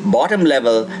at the bottom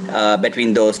level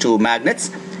between those 2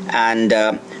 magnets, and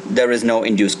there is no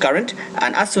induced current.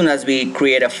 And as soon as we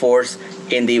create a force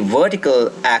in the vertical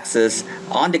axis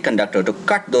on the conductor to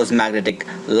cut those magnetic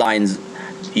lines,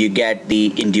 you get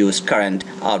the induced current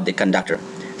of the conductor.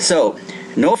 So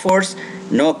no force,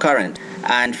 no current.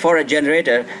 And for a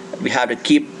generator, we have to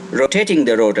keep rotating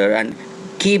the rotor and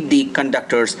keep the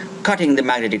conductors cutting the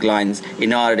magnetic lines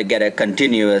in order to get a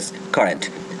continuous current.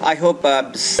 I hope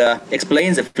this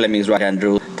explains the Fleming's right-hand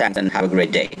rule. Thanks and have a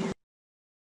great day.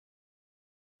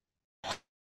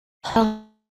 In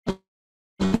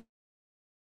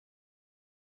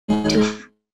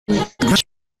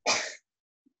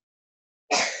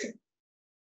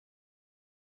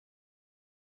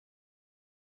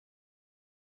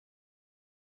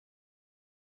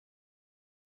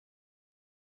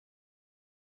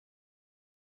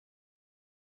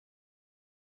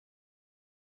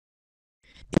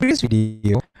the previous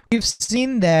video, we've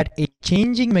seen that a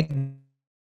changing magnetic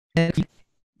field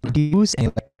produces an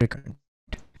electric current.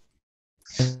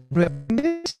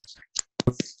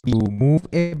 You move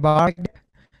a bar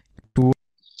to.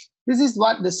 This is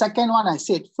what the second one I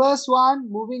said. First one,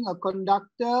 moving a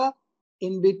conductor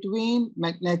in between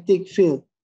magnetic field.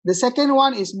 The second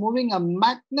one is moving a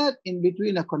magnet in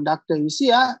between a conductor. You see,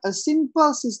 a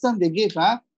simple system they give.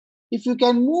 if you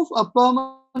can move a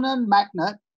permanent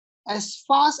magnet as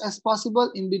fast as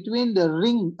possible in between the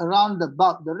ring around the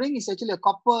bulb. The ring is actually a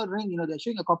copper ring, they're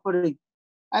showing a copper ring.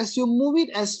 As you move it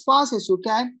as fast as you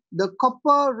can, the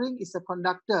copper ring is a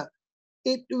conductor.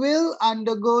 It will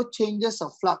undergo changes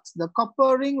of flux. The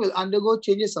copper ring will undergo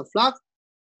changes of flux,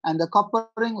 and the copper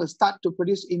ring will start to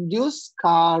produce induced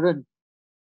current.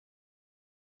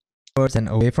 Towards and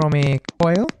away from a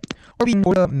coil, or we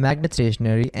hold a magnet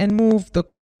stationary and move the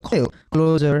coil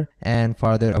closer and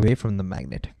farther away from the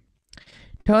magnet.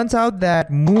 Turns out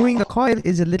that moving the coil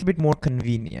is a little bit more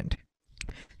convenient.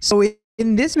 So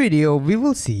in this video, we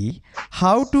will see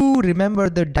how to remember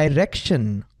the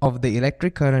direction of the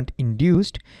electric current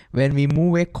induced when we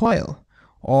move a coil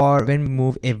or when we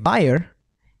move a wire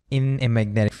in a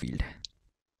magnetic field.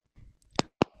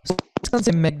 So this is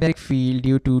a magnetic field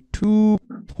due to two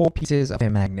pole pieces of a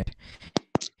magnet.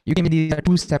 You can be these are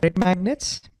two separate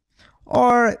magnets,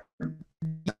 or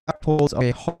poles of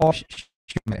a horseshoe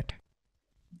magnet.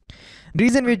 The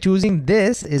reason we're choosing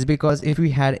this is because if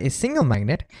we had a single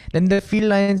magnet, then the field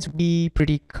lines would be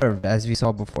pretty curved, as we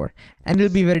saw before, and it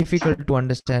will be very difficult to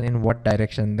understand in what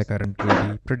direction the current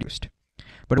will be produced.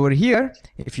 But over here,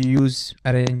 if you use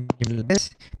arrangement like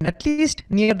this, at least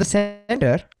near the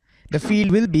center, the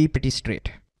field will be pretty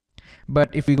straight.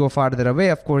 But if we go farther away,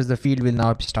 of course, the field will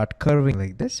now start curving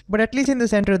like this. But at least in the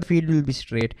center, the field will be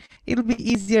straight. It will be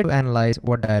easier to analyze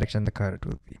what direction the current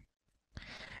will be.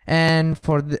 And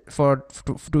to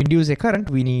induce a current,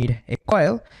 we need a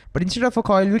coil. But instead of a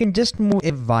coil, we can just move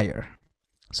a wire.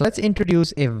 So let's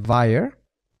introduce a wire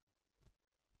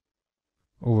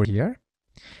over here.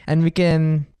 And we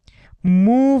can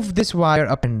move this wire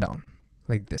up and down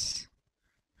like this.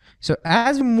 So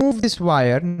as we move this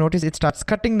wire, notice it starts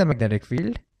cutting the magnetic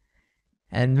field.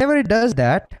 And whenever it does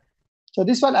that. So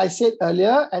this one I said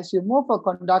earlier, as you move a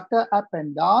conductor up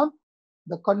and down,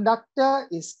 the conductor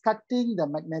is cutting the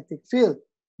magnetic field.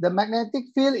 The magnetic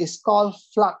field is called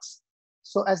flux.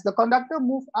 So as the conductor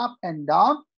moves up and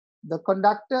down, the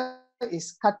conductor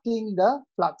is cutting the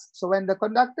flux. So when the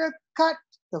conductor cuts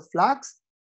the flux,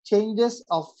 changes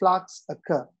of flux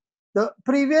occur. The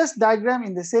previous diagram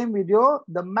in the same video,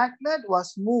 the magnet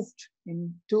was moved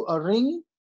into a ring.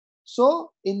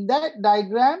 So in that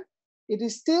diagram, it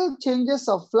is still changes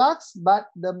of flux, but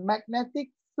the magnetic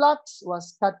flux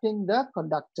was cutting the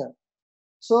conductor.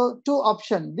 So two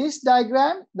options. This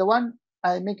diagram, the one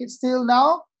I make it still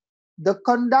now, the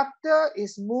conductor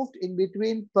is moved in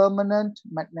between permanent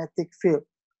magnetic field.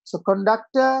 So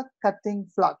conductor cutting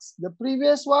flux. The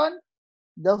previous one,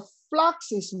 the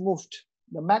flux is moved.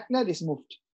 The magnet is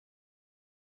moved.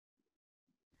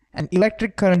 An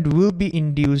electric current will be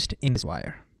induced in this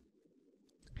wire.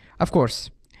 Of course,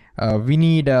 we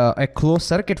need a closed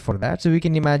circuit for that. So we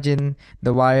can imagine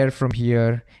the wire from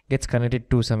here gets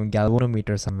connected to some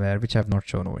galvanometer somewhere, which I've not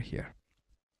shown over here.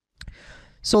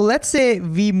 So let's say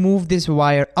we move this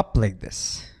wire up like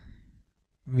this.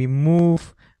 We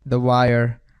move the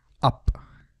wire up.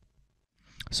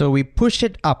 So we push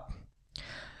it up.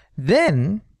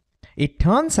 Then it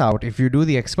turns out, if you do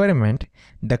the experiment,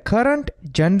 the current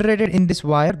generated in this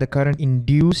wire, the current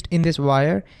induced in this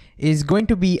wire, is going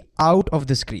to be out of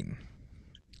the screen.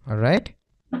 All right?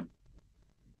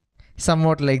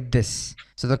 Somewhat like this.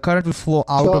 So the current will flow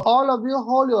out. So all of you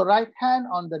hold your right hand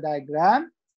on the diagram.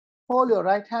 Hold your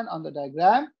right hand on the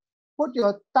diagram. Put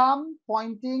your thumb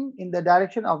pointing in the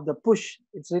direction of the push.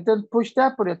 It's written push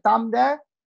there. Put your thumb there.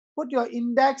 Put your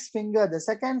index finger, the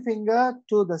second finger,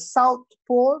 to the south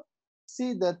pole.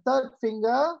 See the third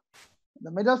finger,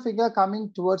 the middle finger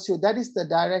coming towards you. That is the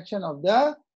direction of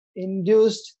the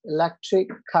induced electric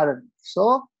current.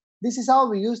 So this is how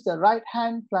we use the right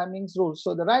hand Fleming's rule.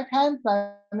 So the right hand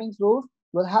Fleming's rule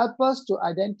will help us to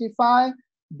identify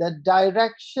the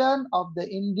direction of the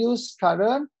induced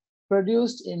current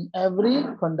produced in every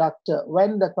conductor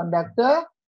when the conductor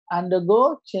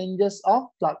undergo changes of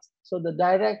flux. So the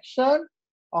direction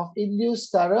of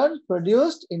induced current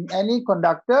produced in any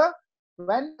conductor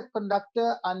when the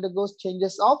conductor undergoes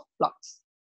changes of flux.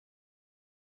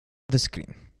 The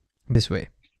screen this way.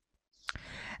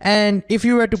 And if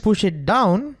you were to push it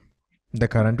down, the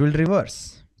current will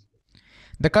reverse.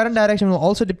 The current direction will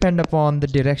also depend upon the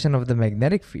direction of the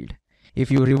magnetic field. If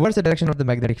you reverse the direction of the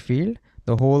magnetic field,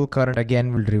 the whole current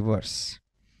again will reverse.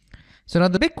 So now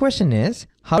the big question is,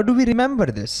 how do we remember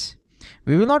this?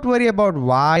 We will not worry about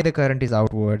why the current is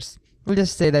outwards. We'll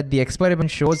just say that the experiment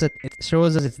shows us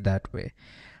it's that way.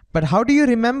 But how do you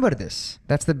remember this?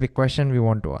 That's the big question we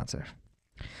want to answer.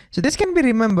 So this can be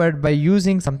remembered by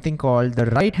using something called the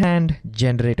right hand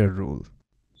generator rule.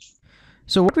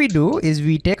 So what we do is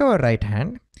we take our right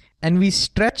hand and we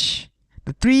stretch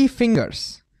the three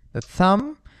fingers, the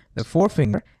thumb, the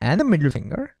forefinger, and the middle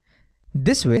finger,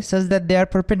 this way such that they are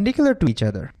perpendicular to each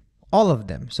other, all of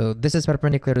them. So this is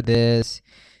perpendicular to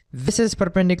this is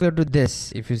perpendicular to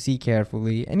this, if you see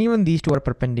carefully, and even these two are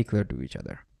perpendicular to each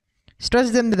other. Stretch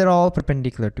them that they're all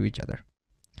perpendicular to each other.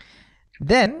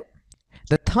 Then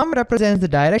the thumb represents the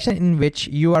direction in which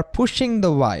you are pushing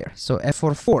the wire. So F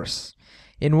for force,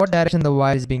 in what direction the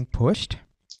wire is being pushed.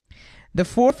 The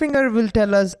forefinger will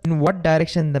tell us in what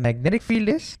direction the magnetic field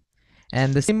is,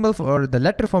 and the symbol for the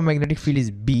letter for magnetic field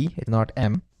is B, it's not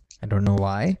M. I don't know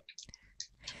why.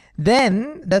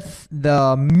 Then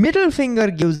the middle finger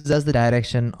gives us the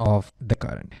direction of the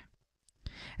current.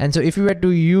 And so if you were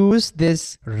to use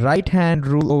this right hand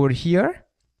rule over here,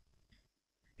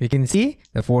 you can see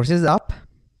the force is up,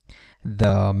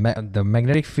 the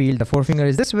magnetic field, the forefinger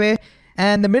is this way,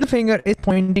 and the middle finger is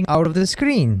pointing out of the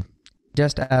screen,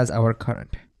 just as our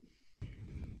current.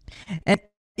 And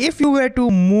if you were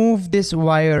to move this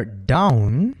wire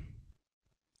down,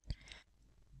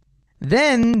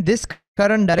 then this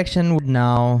current direction would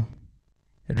now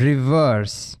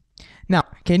reverse. Now,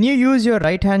 can you use your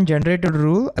right hand generator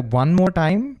rule one more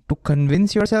time to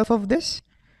convince yourself of this?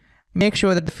 Make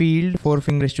sure that the field,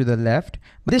 forefinger is to the left,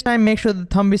 but this time make sure the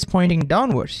thumb is pointing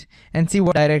downwards and see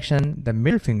what direction the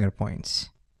middle finger points.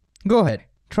 Go ahead,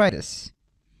 try this.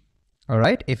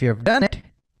 Alright, if you have done it,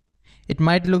 it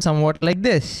might look somewhat like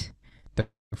this. The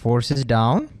force is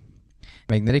down,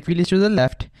 magnetic field is to the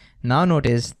left. Now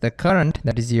notice the current,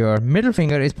 that is your middle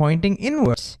finger, is pointing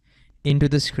inwards into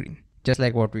the screen, just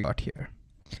like what we got here.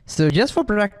 So just for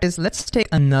practice, let's take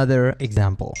another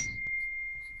example.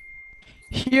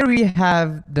 Here we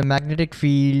have the magnetic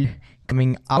field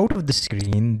coming out of the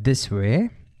screen this way,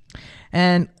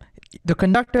 and the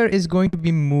conductor is going to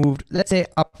be moved, let's say,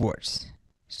 upwards.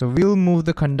 So we'll move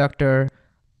the conductor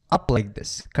up like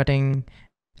this, cutting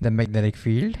the magnetic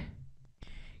field.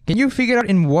 Can you figure out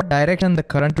in what direction the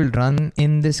current will run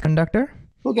in this conductor?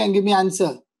 Who can give me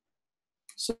answer?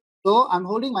 So I'm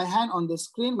holding my hand on the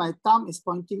screen, my thumb is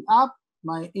pointing up,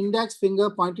 my index finger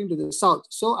pointing to the south.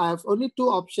 So I have only two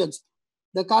options.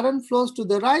 The current flows to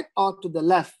the right or to the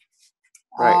left?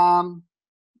 Right.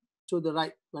 To the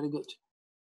right, very good.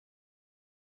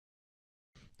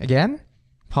 Again,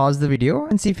 pause the video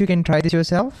and see if you can try this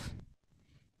yourself.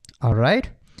 All right,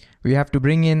 we have to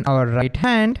bring in our right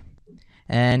hand,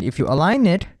 and if you align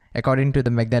it according to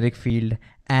the magnetic field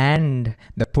and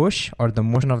the push or the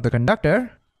motion of the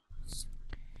conductor,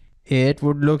 it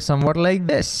would look somewhat like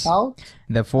this. South.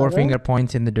 The forefinger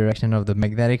points in the direction of the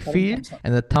magnetic field,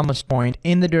 and the thumb must point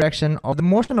in the direction of the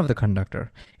motion of the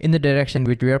conductor, in the direction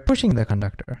which we are pushing the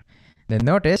conductor. Then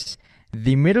notice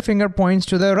the middle finger points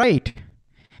to the right.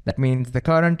 That means the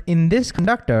current in this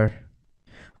conductor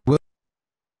will...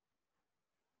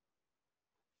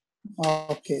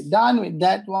 Okay, done with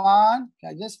that one.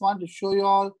 I just want to show you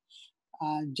all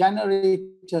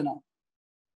generator now.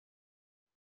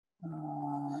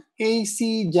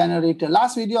 AC generator.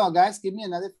 Last video, guys. Give me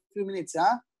another few minutes.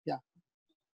 Huh? Yeah.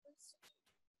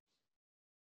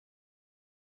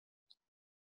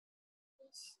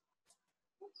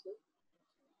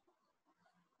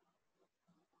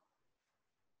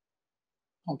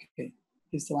 Okay,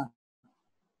 this one.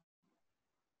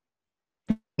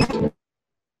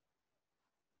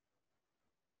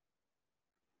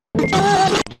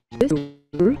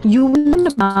 You will learn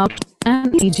about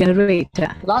an AC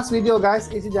generator. Last video,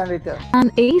 guys, AC generator.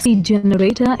 An AC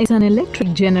generator is an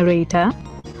electric generator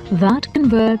that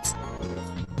converts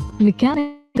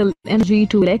mechanical energy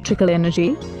to electrical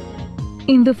energy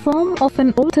in the form of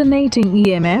an alternating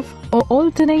EMF or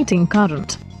alternating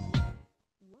current.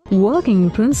 Working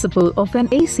principle of an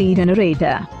AC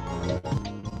generator.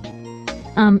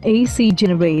 An AC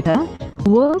generator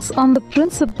works on the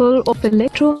principle of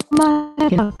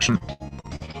electromagnetic induction.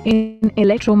 In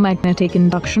electromagnetic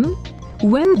induction,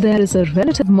 when there is a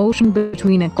relative motion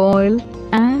between a coil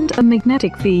and a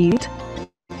magnetic field,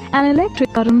 an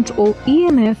electric current or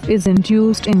EMF is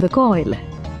induced in the coil.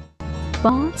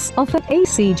 Parts of an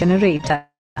AC generator.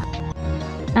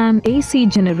 An AC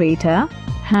generator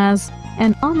has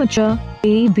an armature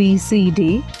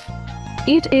ABCD.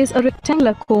 It is a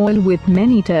rectangular coil with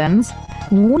many turns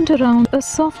wound around a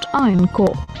soft iron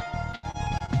core.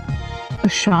 A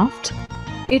shaft.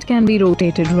 It can be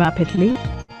rotated rapidly.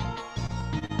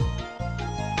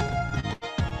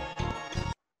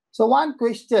 So one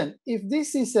question, if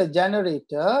this is a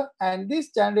generator and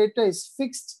this generator is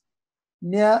fixed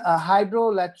near a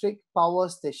hydroelectric power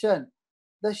station,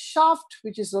 the shaft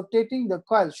which is rotating the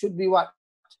coil should be what?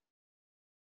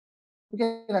 You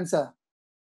can answer.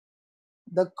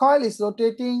 The coil is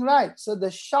rotating right. So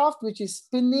the shaft which is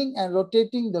spinning and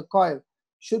rotating the coil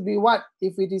should be what?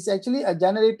 If it is actually a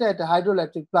generator at a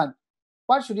hydroelectric plant,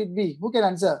 what should it be? Who can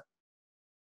answer?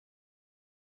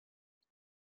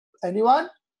 Anyone?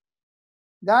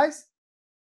 Guys?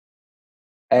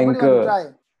 Somebody want to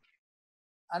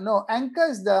try? No, anchor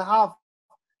is the half.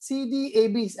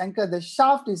 CDAB is anchor. The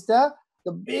shaft is the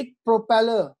big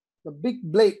propeller, the big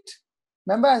blade.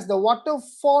 Remember, as the water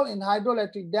fall in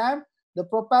hydroelectric dam, the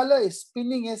propeller is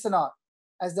spinning, yes or not?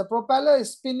 As the propeller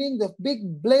is spinning, the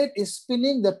big blade is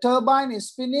spinning, the turbine is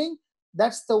spinning.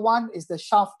 That's the one is the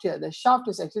shaft here. The shaft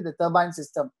is actually the turbine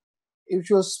system. It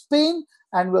will spin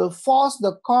and will force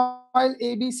the coil,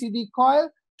 ABCD coil,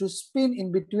 to spin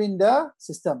in between the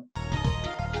system.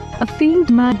 A field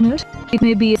magnet, it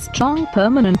may be a strong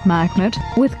permanent magnet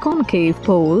with concave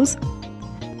poles.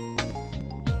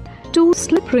 Two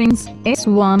slip rings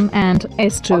S1 and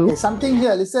S2. Okay, something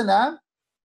here, listen.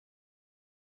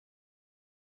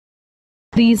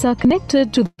 These are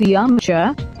connected to the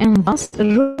armature and thus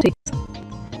rotate.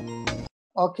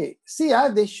 Okay, see,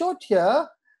 they showed here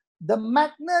the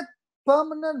magnet,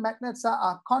 permanent magnets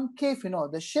are concave,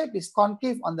 the shape is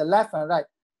concave on the left and right.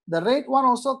 The red one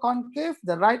also concave,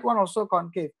 the right one also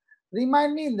concave.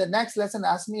 Remind me in the next lesson,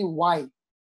 ask me why.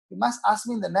 You must ask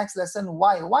me in the next lesson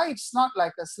why. Why it's not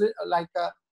like a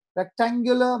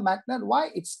rectangular magnet? Why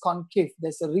it's concave?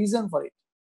 There's a reason for it.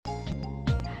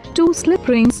 Two slip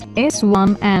rings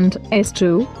S1 and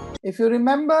S2. If you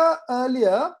remember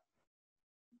earlier,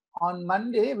 on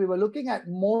Monday, we were looking at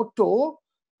motor.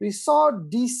 We saw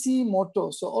DC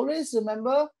motor. So always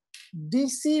remember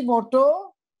DC motor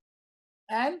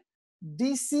and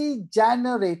DC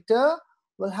generator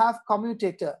will have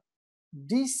commutator.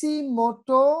 DC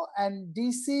motor and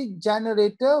DC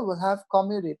generator will have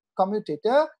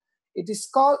commutator. It is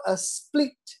called a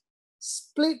split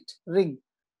ring.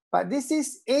 But this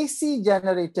is AC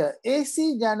generator.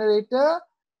 AC generator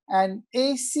and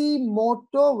AC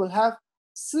motor will have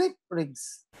slip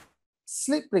rings.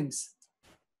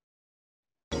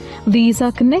 These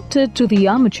are connected to the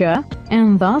armature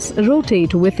and thus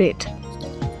rotate with it.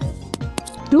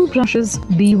 Two brushes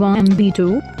B1 and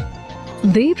B2.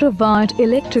 They provide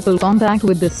electrical contact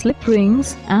with the slip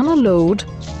rings and a load,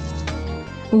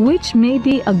 which may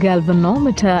be a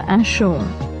galvanometer as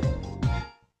shown.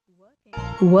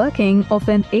 Working of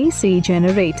an AC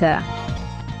generator.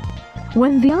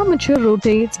 When the armature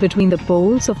rotates between the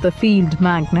poles of the field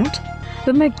magnet,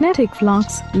 the magnetic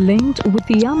flux linked with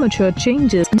the armature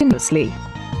changes continuously.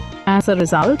 As a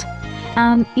result,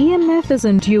 an EMF is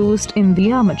induced in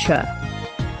the armature.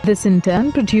 This in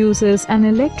turn produces an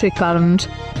electric current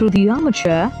through the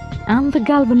armature and the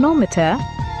galvanometer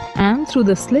and through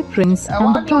the slip rings. I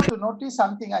want you to notice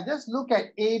something. I just look at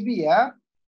AB.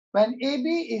 When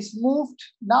AB is moved,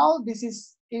 now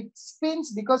it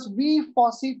spins because we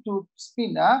force it to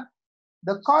spin.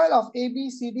 The coil of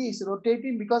ABCD is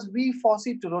rotating because we force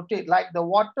it to rotate. Like the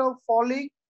water falling,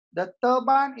 the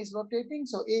turbine is rotating,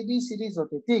 so ABCD is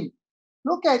rotating.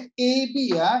 Look at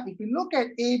AB. If you look at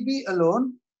AB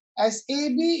alone, as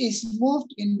AB is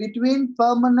moved in between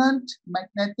permanent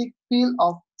magnetic field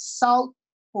of south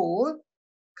pole,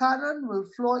 current will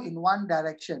flow in one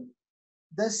direction.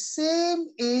 The same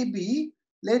AB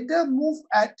later move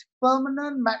at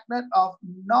permanent magnet of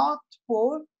north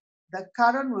pole, the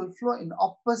current will flow in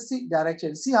opposite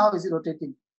direction. See how is it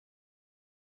rotating?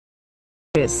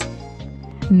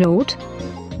 Note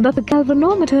that the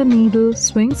galvanometer needle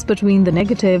swings between the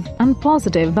negative and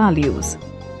positive values.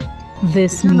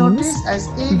 This means notice as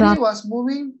AB was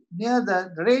moving near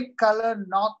the red color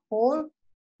north pole,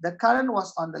 the current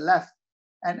was on the left.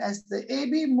 And as the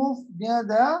AB moved near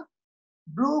the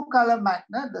blue color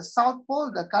magnet, the south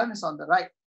pole, the current is on the right.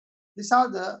 This is how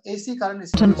the AC current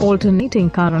is. An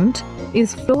alternating current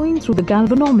is flowing through the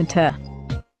galvanometer.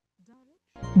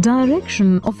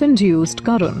 Direction of induced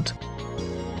current.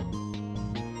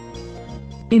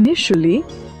 Initially,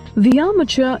 the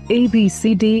armature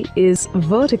ABCD is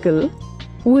vertical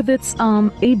with its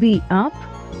arm AB up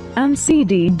and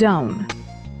CD down.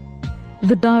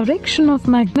 The direction of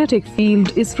magnetic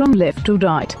field is from left to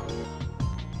right.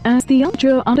 As the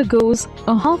armature undergoes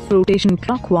a half rotation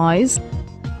clockwise,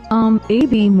 arm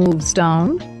AB moves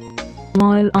down,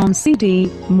 while arm CD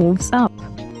moves up.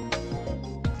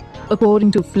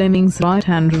 According to Fleming's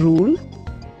right-hand rule,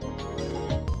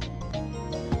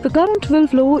 the current will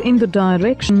flow in the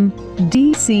direction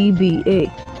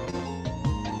DCBA.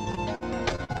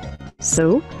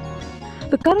 So,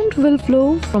 the current will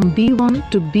flow from B1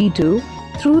 to B2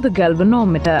 through the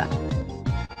galvanometer.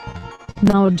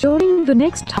 Now, during the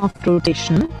next half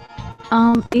rotation,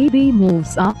 arm AB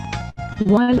moves up,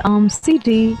 while arm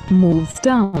CD moves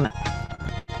down.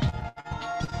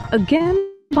 Again,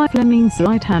 by Fleming's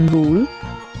right-hand rule,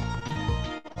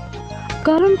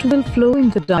 current will flow in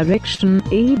the direction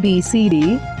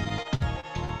ABCD,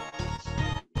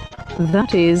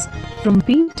 that is, from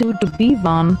B2 to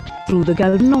B1 through the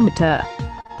galvanometer.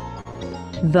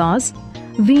 Thus,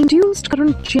 the induced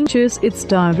current changes its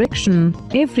direction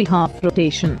every half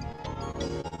rotation.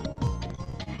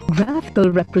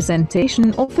 Graphical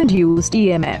representation of induced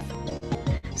EMF.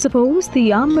 Suppose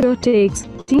the armature takes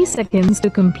t seconds to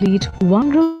complete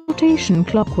one rotation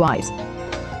clockwise.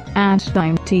 At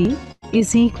time t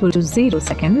is equal to 0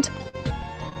 second,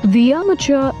 the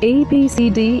armature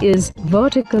ABCD is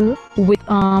vertical with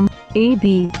arm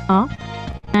AB up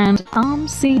and arm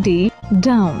CD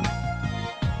down.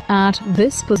 At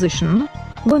this position,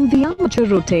 when the armature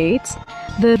rotates,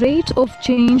 the rate of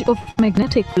change of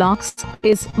magnetic flux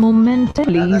is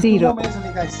momentarily zero.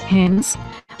 Hence,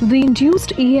 the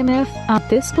induced EMF at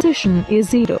this position is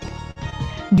zero.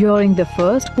 During the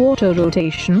first quarter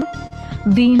rotation,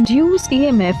 the induced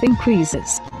EMF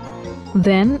increases.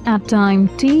 Then, at time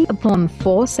t upon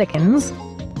 4 seconds,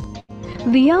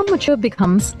 the armature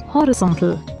becomes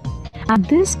horizontal. At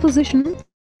this position,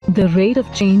 the rate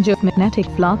of change of magnetic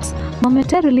flux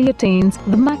momentarily attains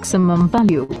the maximum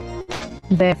value.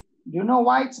 Therefore, Do you know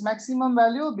why it's maximum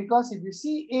value? Because if you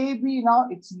see AB now,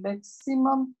 it's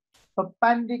maximum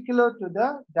perpendicular to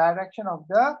the direction of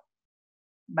the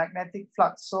magnetic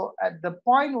flux. So at the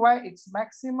point where it's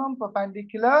maximum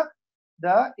perpendicular,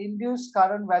 the induced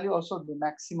current value also will be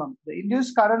maximum. The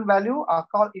induced current value are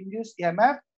called induced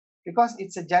EMF because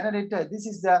it's a generator. This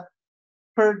is the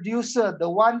producer, the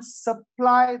one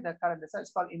supply the current. That's why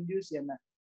it's called induced EMF.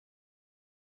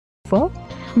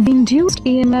 the induced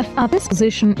EMF at this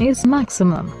position is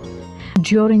maximum.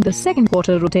 During the second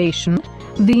quarter rotation,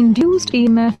 the induced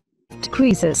EMF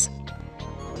decreases.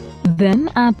 Then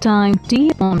at time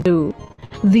t/2,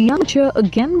 the armature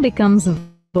again becomes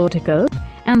vertical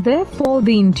and therefore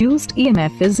the induced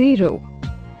EMF is zero.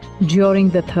 During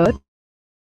the third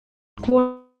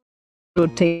quarter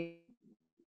rotation,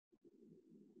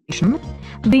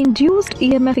 the induced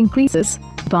EMF increases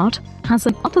but has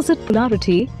an opposite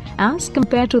polarity as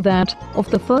compared to that of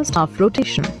the first half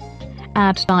rotation.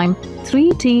 At time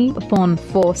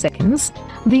 3t/4 seconds,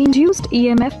 the induced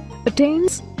EMF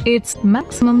attains its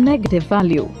maximum negative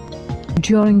value.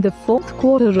 During the fourth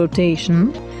quarter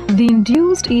rotation, the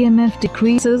induced EMF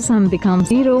decreases and becomes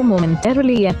zero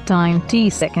momentarily at time t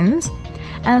seconds,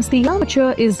 as the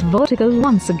armature is vertical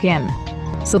once again.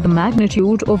 So the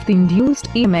magnitude of the induced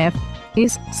EMF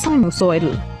is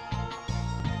sinusoidal.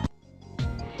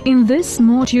 In this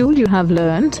module you have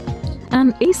learned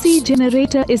an AC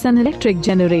generator is an electric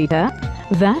generator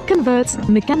that converts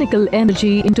mechanical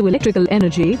energy into electrical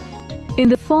energy in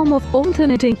the form of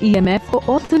alternating EMF or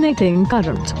alternating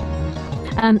current.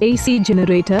 An AC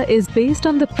generator is based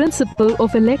on the principle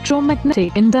of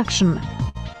electromagnetic induction.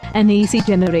 An AC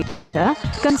generator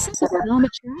consists of an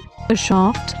armature, a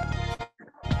shaft,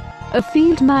 a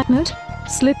field magnet,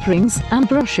 slip rings and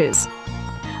brushes.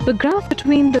 The graph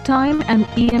between the time and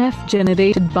EMF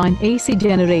generated by an AC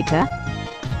generator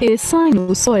is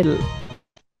sinusoidal.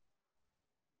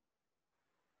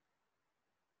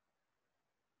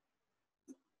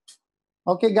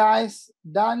 Okay, guys,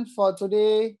 done for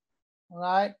today. All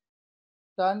right,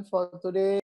 done for today.